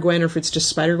Radioactive Spider-Gwen or if it's just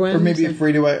Spider-Gwen? Or maybe if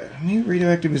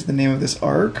Radioactive is the name of this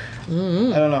arc.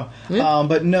 Mm-hmm. I don't know. Yeah.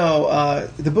 But no,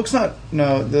 the book's not.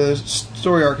 No, the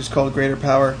story arc is called Greater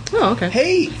Power. Oh, okay.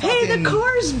 Hey, the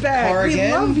car's back.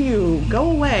 We love you.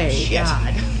 Go away. Shit.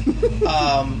 God.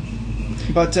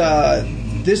 But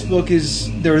this book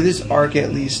this arc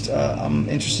at least, I'm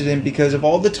interested in because of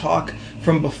all the talk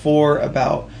from before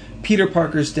about Peter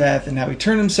Parker's death and how he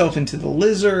turned himself into the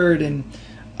Lizard and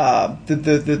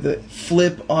the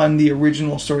flip on the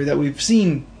original story that we've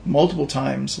seen multiple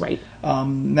times. Right.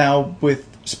 Now with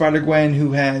Spider-Gwen,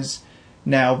 who has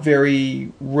now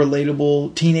very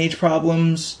relatable teenage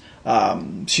problems.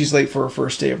 She's late for her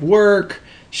first day of work.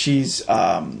 She's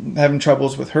having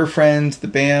troubles with her friends, the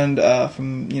band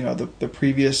from the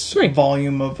previous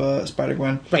volume of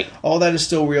Spider-Gwen. Right. All that is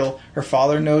still real. Her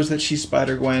father knows that she's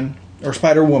Spider-Gwen or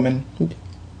Spider-Woman.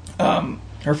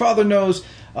 Her father knows.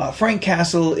 Frank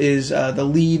Castle is the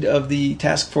lead of the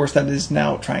task force that is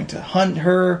now trying to hunt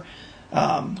her.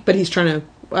 But he's trying to.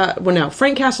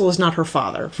 Frank Castle is not her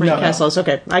father. Castle is,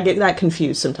 okay, I get that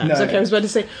confused sometimes. I was about to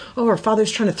say, her father's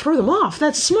trying to throw them off.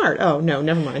 That's smart. Oh, no,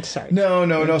 never mind. Sorry.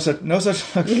 No such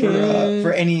luck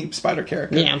for any spider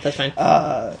character. Yeah, that's fine.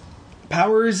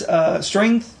 Powers,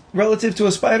 strength relative to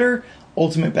a spider,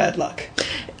 ultimate bad luck.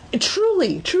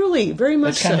 Truly, very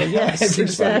much so. Yes,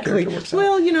 exactly.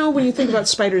 Well, when you think about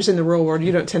spiders in the real world,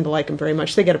 you don't tend to like them very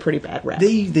much. They get a pretty bad rap.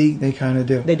 They kind of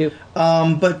do. They do.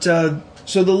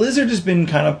 So the Lizard has been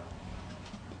kind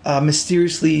of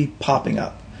mysteriously popping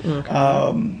up.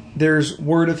 Okay. There's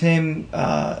word of him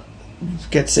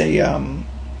gets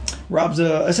robs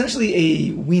essentially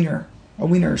a wiener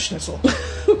schnitzel.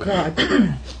 Oh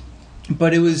God!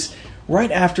 But it was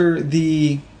right after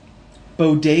the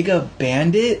Bodega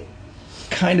Bandit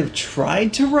kind of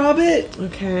tried to rob it.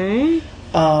 Okay.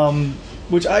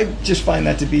 Which I just find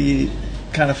that to be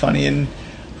kind of funny. And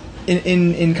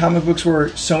in comic books where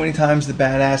so many times the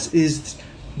badass is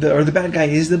the bad guy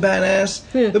is the badass,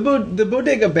 the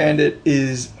Bodega Bandit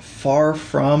is far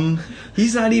from.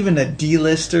 He's not even a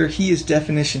D-lister. He is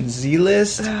definition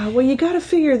Z-list. Well, you got to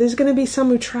figure there's going to be some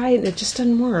who try it and it just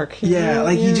doesn't work. He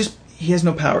has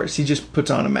no powers. He just puts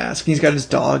on a mask. He's got his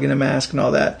dog in a mask and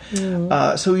all that.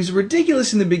 So he's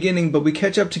ridiculous in the beginning, but we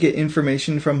catch up to get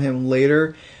information from him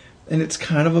later. And it's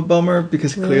kind of a bummer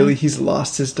because clearly he's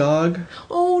lost his dog.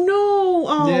 Oh, no.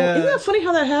 Oh, yeah. Isn't that funny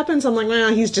how that happens? I'm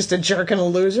like, he's just a jerk and a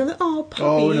loser. Oh, puppy.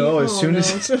 Oh, no. As soon as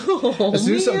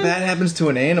something bad happens to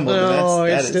an animal,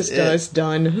 it's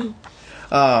done.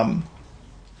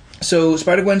 So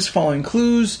Spider-Gwen's following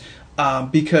clues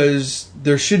because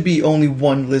there should be only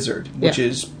one lizard, which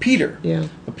is Peter. Yeah.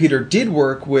 But Peter did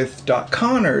work with Doc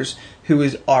Connors, who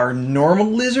is our normal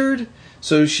lizard.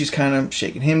 So she's kind of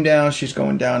shaking him down. She's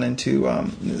going down into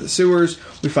the sewers.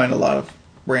 We find a lot of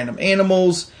random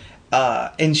animals.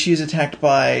 And she's attacked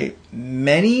by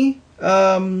many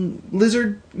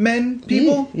lizard men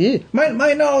people. Yeah. Might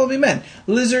not all be men.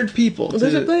 Lizard people.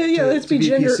 Let's be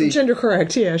gender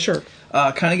correct. Yeah, sure.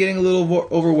 Kind of getting a little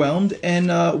overwhelmed.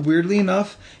 And weirdly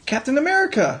enough, Captain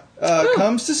America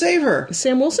comes to save her.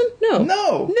 Sam Wilson?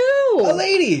 No. A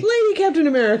lady. Lady Captain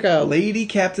America. Lady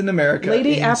Captain America.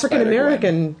 Lady African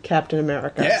American Captain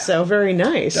America. Yeah. So very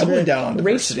nice. Doubling down on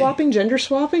diversity. Race swapping, gender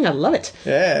swapping. I love it.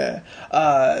 Yeah.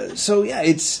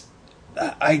 It's.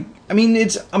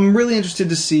 I'm really interested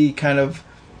to see kind of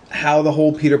how the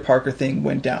whole Peter Parker thing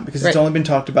went down because it's only been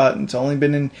talked about and it's only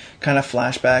been in kind of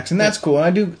flashbacks, and that's cool.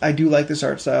 And I do like this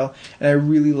art style, and I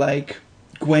really like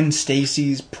Gwen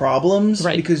Stacy's problems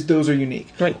because those are unique.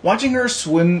 Right. Watching her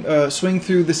swing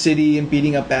through the city and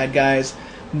beating up bad guys,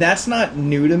 that's not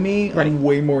new to me. Right. I'm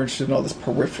way more interested in all this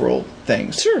peripheral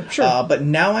things. Sure. But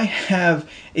now I have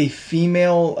a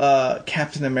female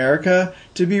Captain America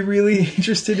to be really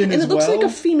interested in and as well. And it looks like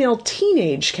a female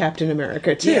teenage Captain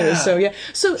America, too. Yeah. So, yeah.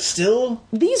 So, still,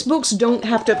 these books don't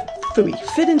have to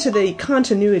fit into the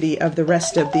continuity of the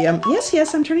rest of the...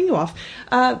 Yes, I'm turning you off.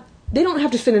 They don't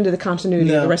have to fit into the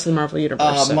continuity of the rest of the Marvel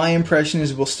Universe. My impression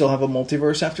is we'll still have a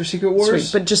multiverse after Secret Wars.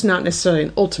 Sweet, but just not necessarily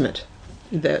an ultimate.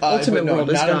 The ultimate world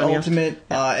is not gone. Not an ultimate,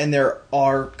 and there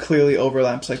are clearly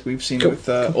overlaps like we've seen with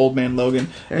Old Man Logan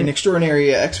and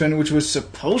Extraordinary X-Men, which was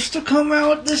supposed to come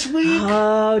out this week.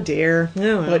 Oh, dear.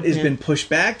 But has been pushed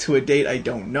back to a date I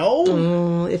don't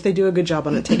know. If they do a good job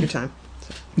on it, take your time.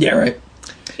 Yeah, right.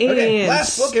 And okay,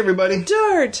 last book, everybody.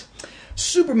 Dirt.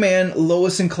 Superman,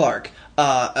 Lois and Clark.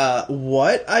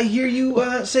 What? I hear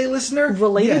you say, listener?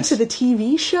 Related Yes. to the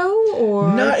TV show,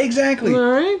 or Not exactly. All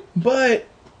right. But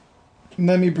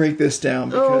let me break this down.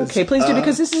 Because, Okay, please do,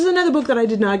 because this is another book that I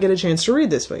did not get a chance to read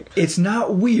this week. it's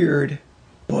not weird,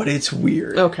 but it's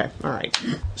weird. Okay, all right.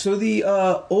 So the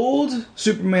old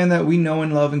Superman that we know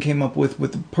and love and came up with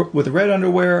the red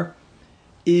underwear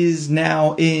is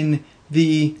now in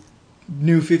the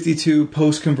New 52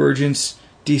 post-Convergence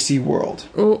DC world.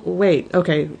 Oh, wait,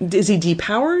 okay. Is he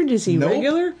depowered? Is he Nope.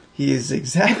 regular? He is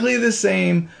exactly the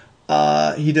same.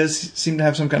 He does seem to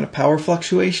have some kind of power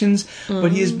fluctuations,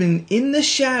 but he has been in the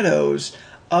shadows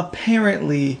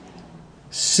apparently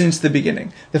since the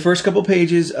beginning. The first couple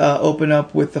pages open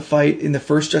up with the fight in the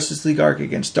first Justice League arc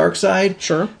against Darkseid.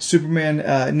 Sure. Superman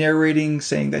narrating,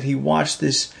 saying that he watched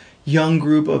this young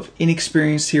group of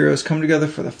inexperienced heroes come together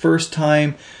for the first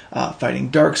time, fighting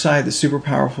Darkseid, the super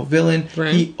powerful villain.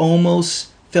 Right. He almost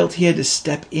felt he had to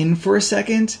step in for a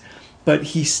second, but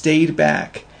he stayed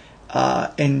back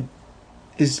and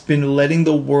has been letting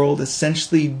the world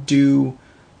essentially do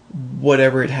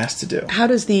whatever it has to do. How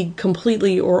does the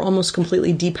completely or almost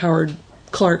completely depowered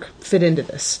Clark fit into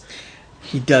this?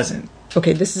 He doesn't.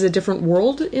 Okay, this is a different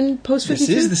world in Post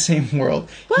 52? This is the same world.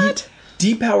 What?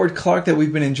 Depowered Clark that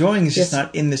we've been enjoying is just Yes.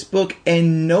 not in this book,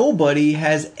 and nobody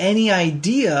has any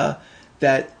idea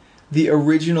that the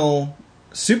original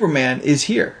Superman is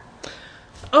here.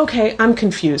 Okay, I'm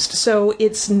confused. So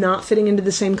it's not fitting into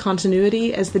the same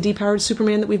continuity as the depowered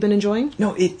Superman that we've been enjoying?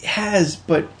 No, it has,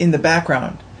 but in the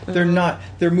background. They're not.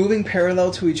 They're moving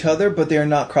parallel to each other, but they are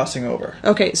not crossing over.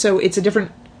 Okay, so it's a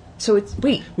different... So it's...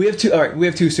 Wait. We have two. All right, we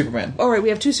have two Supermen. All right, we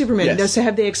have two Supermen. Yes. Now, so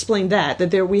have they explained that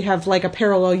there we have like a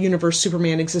parallel universe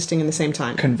Superman existing in the same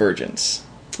time? Convergence.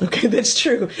 Okay, that's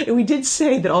true. And we did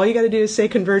say that all you got to do is say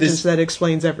convergence. That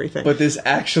explains everything. But this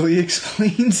actually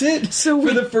explains it. So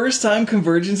for the first time,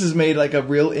 Convergence has made like a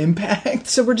real impact.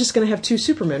 So we're just going to have two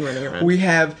Supermen running around. We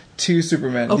have two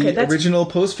Supermen. Okay, the original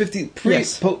post 50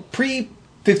 Yes. pre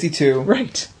 52,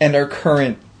 Right. and our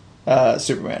current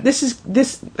Superman.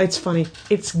 It's funny.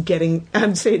 I'd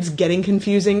say it's getting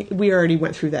confusing. We already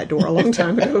went through that door a long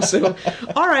time ago. So,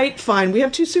 all right, fine. We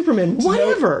have two Supermen.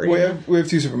 Whatever. We have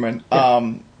two Supermen.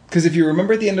 Because if you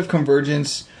remember at the end of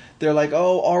Convergence, they're like,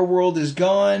 "Oh, our world is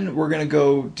gone. We're gonna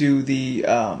go do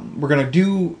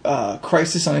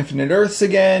Crisis on Infinite Earths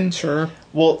again." Sure.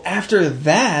 Well, after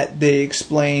that, they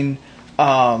explain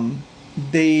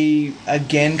they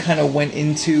again kind of went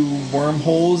into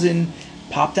wormholes and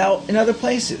popped out in other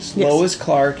places. Yes. Lois,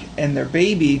 Clark, and their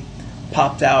baby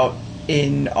popped out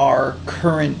in our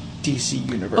current DC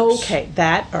universe. Okay,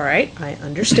 all right. I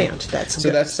understand. That's So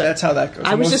good. that's how that goes.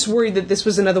 I was just worried that this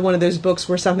was another one of those books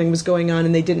where something was going on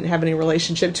and they didn't have any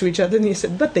relationship to each other. And you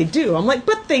said, "But they do." I'm like,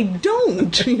 "But they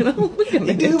don't." You know, wait a They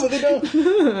minute. do, but they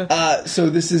don't. So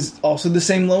this is also the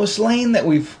same Lois Lane that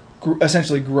we've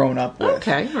essentially grown up with.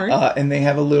 Okay, all right. And they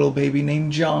have a little baby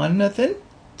named Jonathan,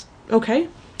 Okay.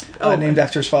 named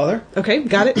after his father. Okay,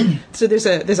 got it. So there's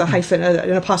a hyphen,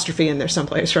 an apostrophe in there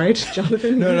someplace, right,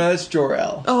 Jonathan? No, that's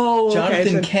Jor-El. Oh, okay,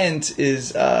 Jonathan so- Kent is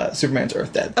Superman's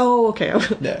Earth Dad. Oh, okay.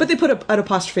 Yeah. But they put an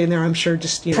apostrophe in there, I'm sure,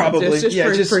 just Probably,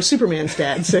 just for Superman's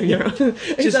dad. So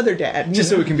his other dad, Just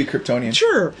so it can be Kryptonian.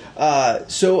 Sure.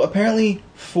 So apparently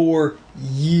for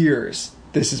years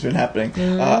this has been happening.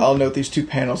 I'll note these two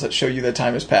panels that show you that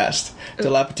time has passed.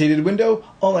 Dilapidated window,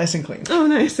 all nice and clean. Oh,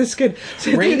 nice. That's good.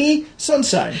 So, Rainy,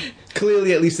 sunshine.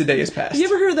 Clearly at least a day has passed. You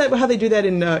ever heard that how they do that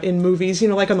in movies? You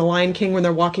know, like on The Lion King when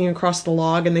they're walking across the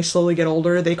log and they slowly get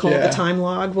older. They call it Yeah. the time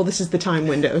log. Well, this is the time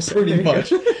window. So Pretty there you much.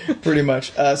 go. Pretty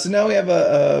much. So now we have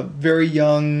a very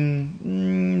young,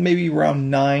 maybe around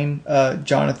 9,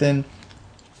 Jonathan,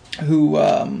 who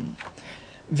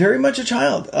very much a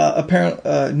child.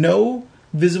 Apparently, no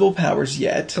visible powers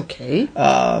yet. Okay.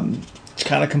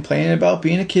 Kind of complaining about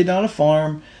being a kid on a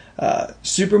farm.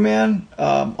 Superman,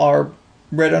 our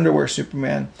red underwear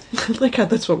Superman, Like how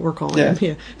that's what we're calling him.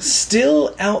 Yeah.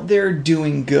 still out there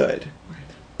doing good.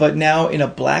 But now in a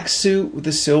black suit with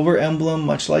a silver emblem,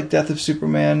 much like Death of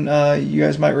Superman, you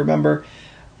guys might remember.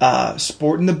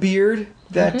 Sporting the beard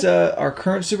that our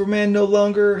current Superman no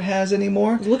longer has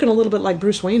anymore. Looking a little bit like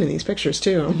Bruce Wayne in these pictures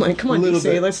too. I'm like, come on, little DC,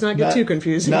 bit. let's not get too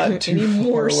confusing. Not too Any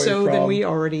more far away so than from- we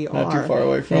already are. Not too far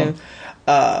away from.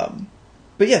 Yeah.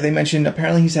 But yeah, they mentioned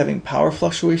apparently he's having power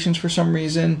fluctuations for some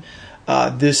reason.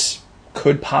 This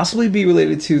could possibly be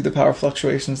related to the power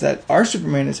fluctuations that our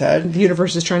Superman has had. The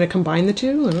universe is trying to combine the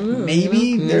two. I don't know.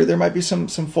 Maybe there might be some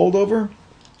fold over,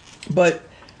 but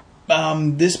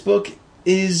this book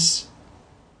is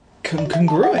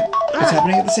congruent. It's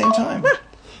happening at the same time.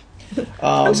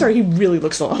 I'm sorry, he really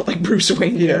looks a lot like Bruce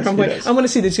Wayne here. Yes, I'm he like, does. I want to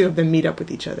see the two of them meet up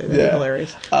with each other. That'd be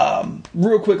hilarious.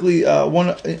 Real quickly,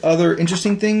 one other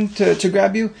interesting thing to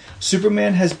grab you.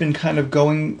 Superman has been kind of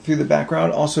going through the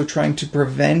background, also trying to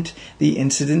prevent the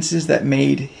incidences that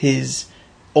made his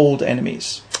old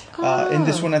enemies. In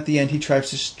this one, at the end, he tries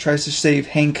to save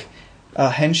Hank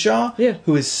Henshaw,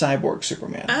 who is Cyborg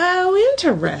Superman. Oh,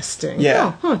 interesting.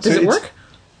 Yeah. Oh, huh. Does it work?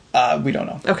 We don't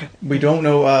know. Okay. We don't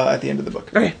know at the end of the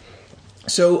book. Okay.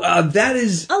 So that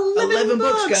is 11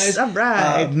 books, guys. All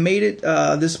right. Made it.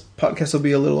 This podcast will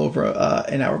be a little over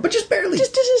an hour, but just barely.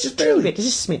 Just barely. bit,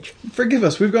 just a smidge. Forgive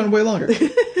us. We've gone way longer.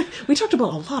 We talked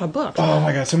about a lot of books. Oh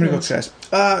my god, so many books, guys.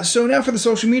 So now for the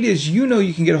social medias, you know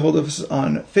you can get a hold of us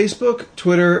on Facebook,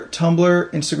 Twitter,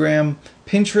 Tumblr, Instagram,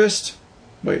 Pinterest.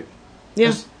 Wait.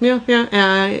 Yeah.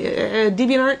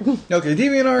 DeviantArt. Okay,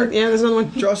 DeviantArt. Yeah, there's another one.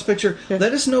 Draw us a picture. Yeah.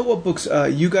 Let us know what books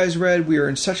you guys read. We are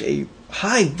in such a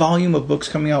high volume of books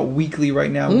coming out weekly right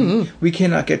now. Mm-hmm. We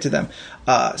cannot get to them.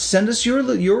 Send us your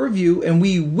review, and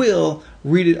we will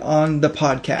read it on the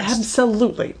podcast.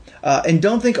 Absolutely. And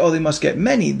don't think, they must get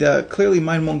many. Clearly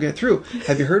mine won't get through.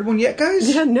 Have you heard one yet,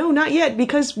 guys? Yeah, no, not yet,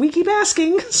 because we keep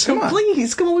asking. So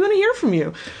please, come on, we want to hear from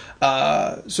you.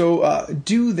 So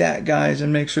do that, guys,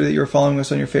 and make sure that you're following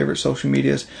us on your favorite social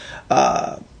medias.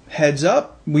 Heads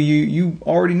up, you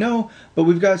already know, but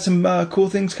we've got some cool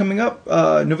things coming up.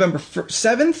 November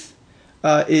 7th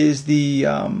is the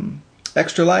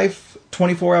Extra Life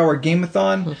 24-hour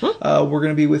game-a-thon. Mm-hmm. We're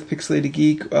going to be with Pixelated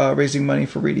Geek raising money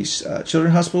for Rady's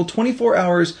Children's Hospital. 24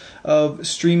 hours of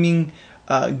streaming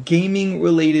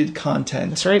gaming-related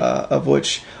content. That's right. Of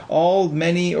which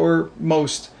many, or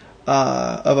most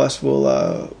of us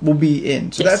will be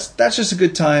in. So that's just a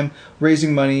good time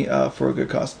raising money for a good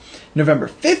cause. November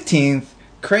 15th,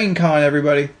 Crane Con,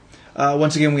 everybody.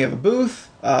 Once again, we have a booth.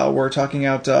 We're talking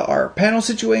out our panel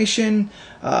situation.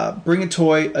 Bring a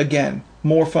toy. Again,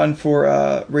 more fun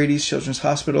for Rady's Children's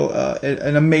Hospital,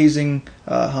 an amazing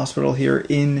hospital here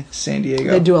in San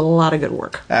Diego. They do a lot of good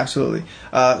work. Absolutely.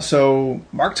 So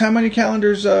mark time on your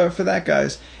calendars for that,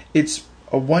 guys. It's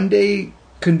a one-day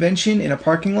convention in a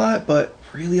parking lot, but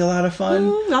really a lot of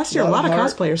fun. Last year, a lot of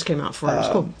cosplayers came out for it. It was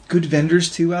cool. Good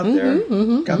vendors, too, out there.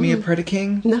 Got me a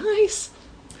Predaking. Nice.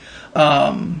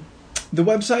 The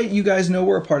website, you guys know,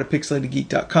 we're a part of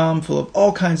pixelatedgeek.com, full of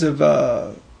all kinds of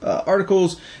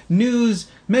articles, news,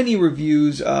 many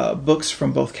reviews, books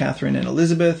from both Catherine and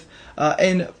Elizabeth,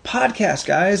 and podcasts,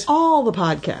 guys. All the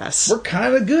podcasts. We're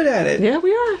kind of good at it. Yeah,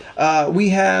 we are. We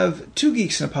have Two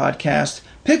Geeks in a Podcast,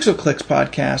 Pixel Clicks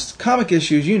Podcast, Comic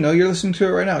Issues, you're listening to it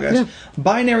right now, guys. Yeah.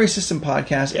 Binary System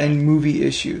Podcast, and Movie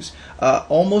Issues.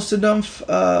 Almost enough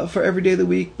for every day of the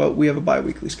week, but we have a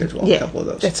bi-weekly schedule on a couple of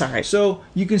those. That's all right. So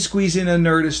you can squeeze in a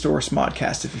Nerdist or a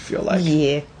Smodcast if you feel like.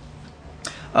 Yeah.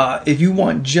 If you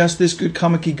want just this good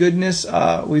comic-y goodness,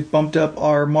 we've bumped up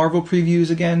our Marvel previews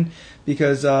again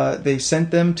because they sent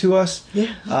them to us.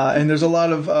 Yeah. And there's a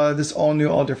lot of this all new,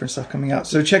 all different stuff coming out.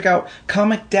 So check out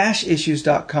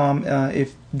comic-issues.com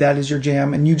if that is your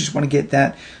jam and you just want to get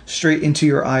that straight into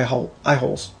your eye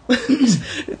holes.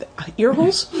 Ear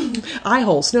holes? Eye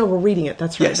holes. No, we're reading it.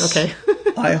 That's right. Yes. Okay.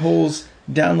 Eye holes.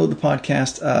 Download the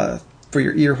podcast for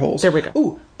your ear holes. There we go.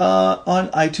 Ooh, on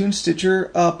iTunes,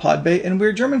 Stitcher, Podbay, and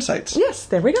Weird German sites. Yes,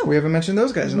 there we go. We haven't mentioned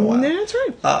those guys in a while. That's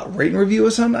right. Rate and review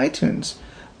us on iTunes.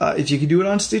 If you can do it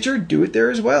on Stitcher, do it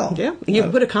there as well. Yeah, you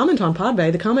can put a comment on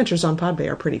Podbay. The commenters on Podbay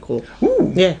are pretty cool.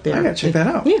 Ooh, yeah, they are. I gotta check that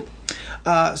out. Yeah.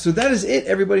 So that is it,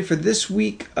 everybody, for this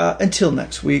week. Until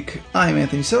next week, I'm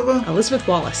Anthony Silva. Elizabeth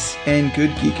Wallace. And good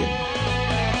geeking.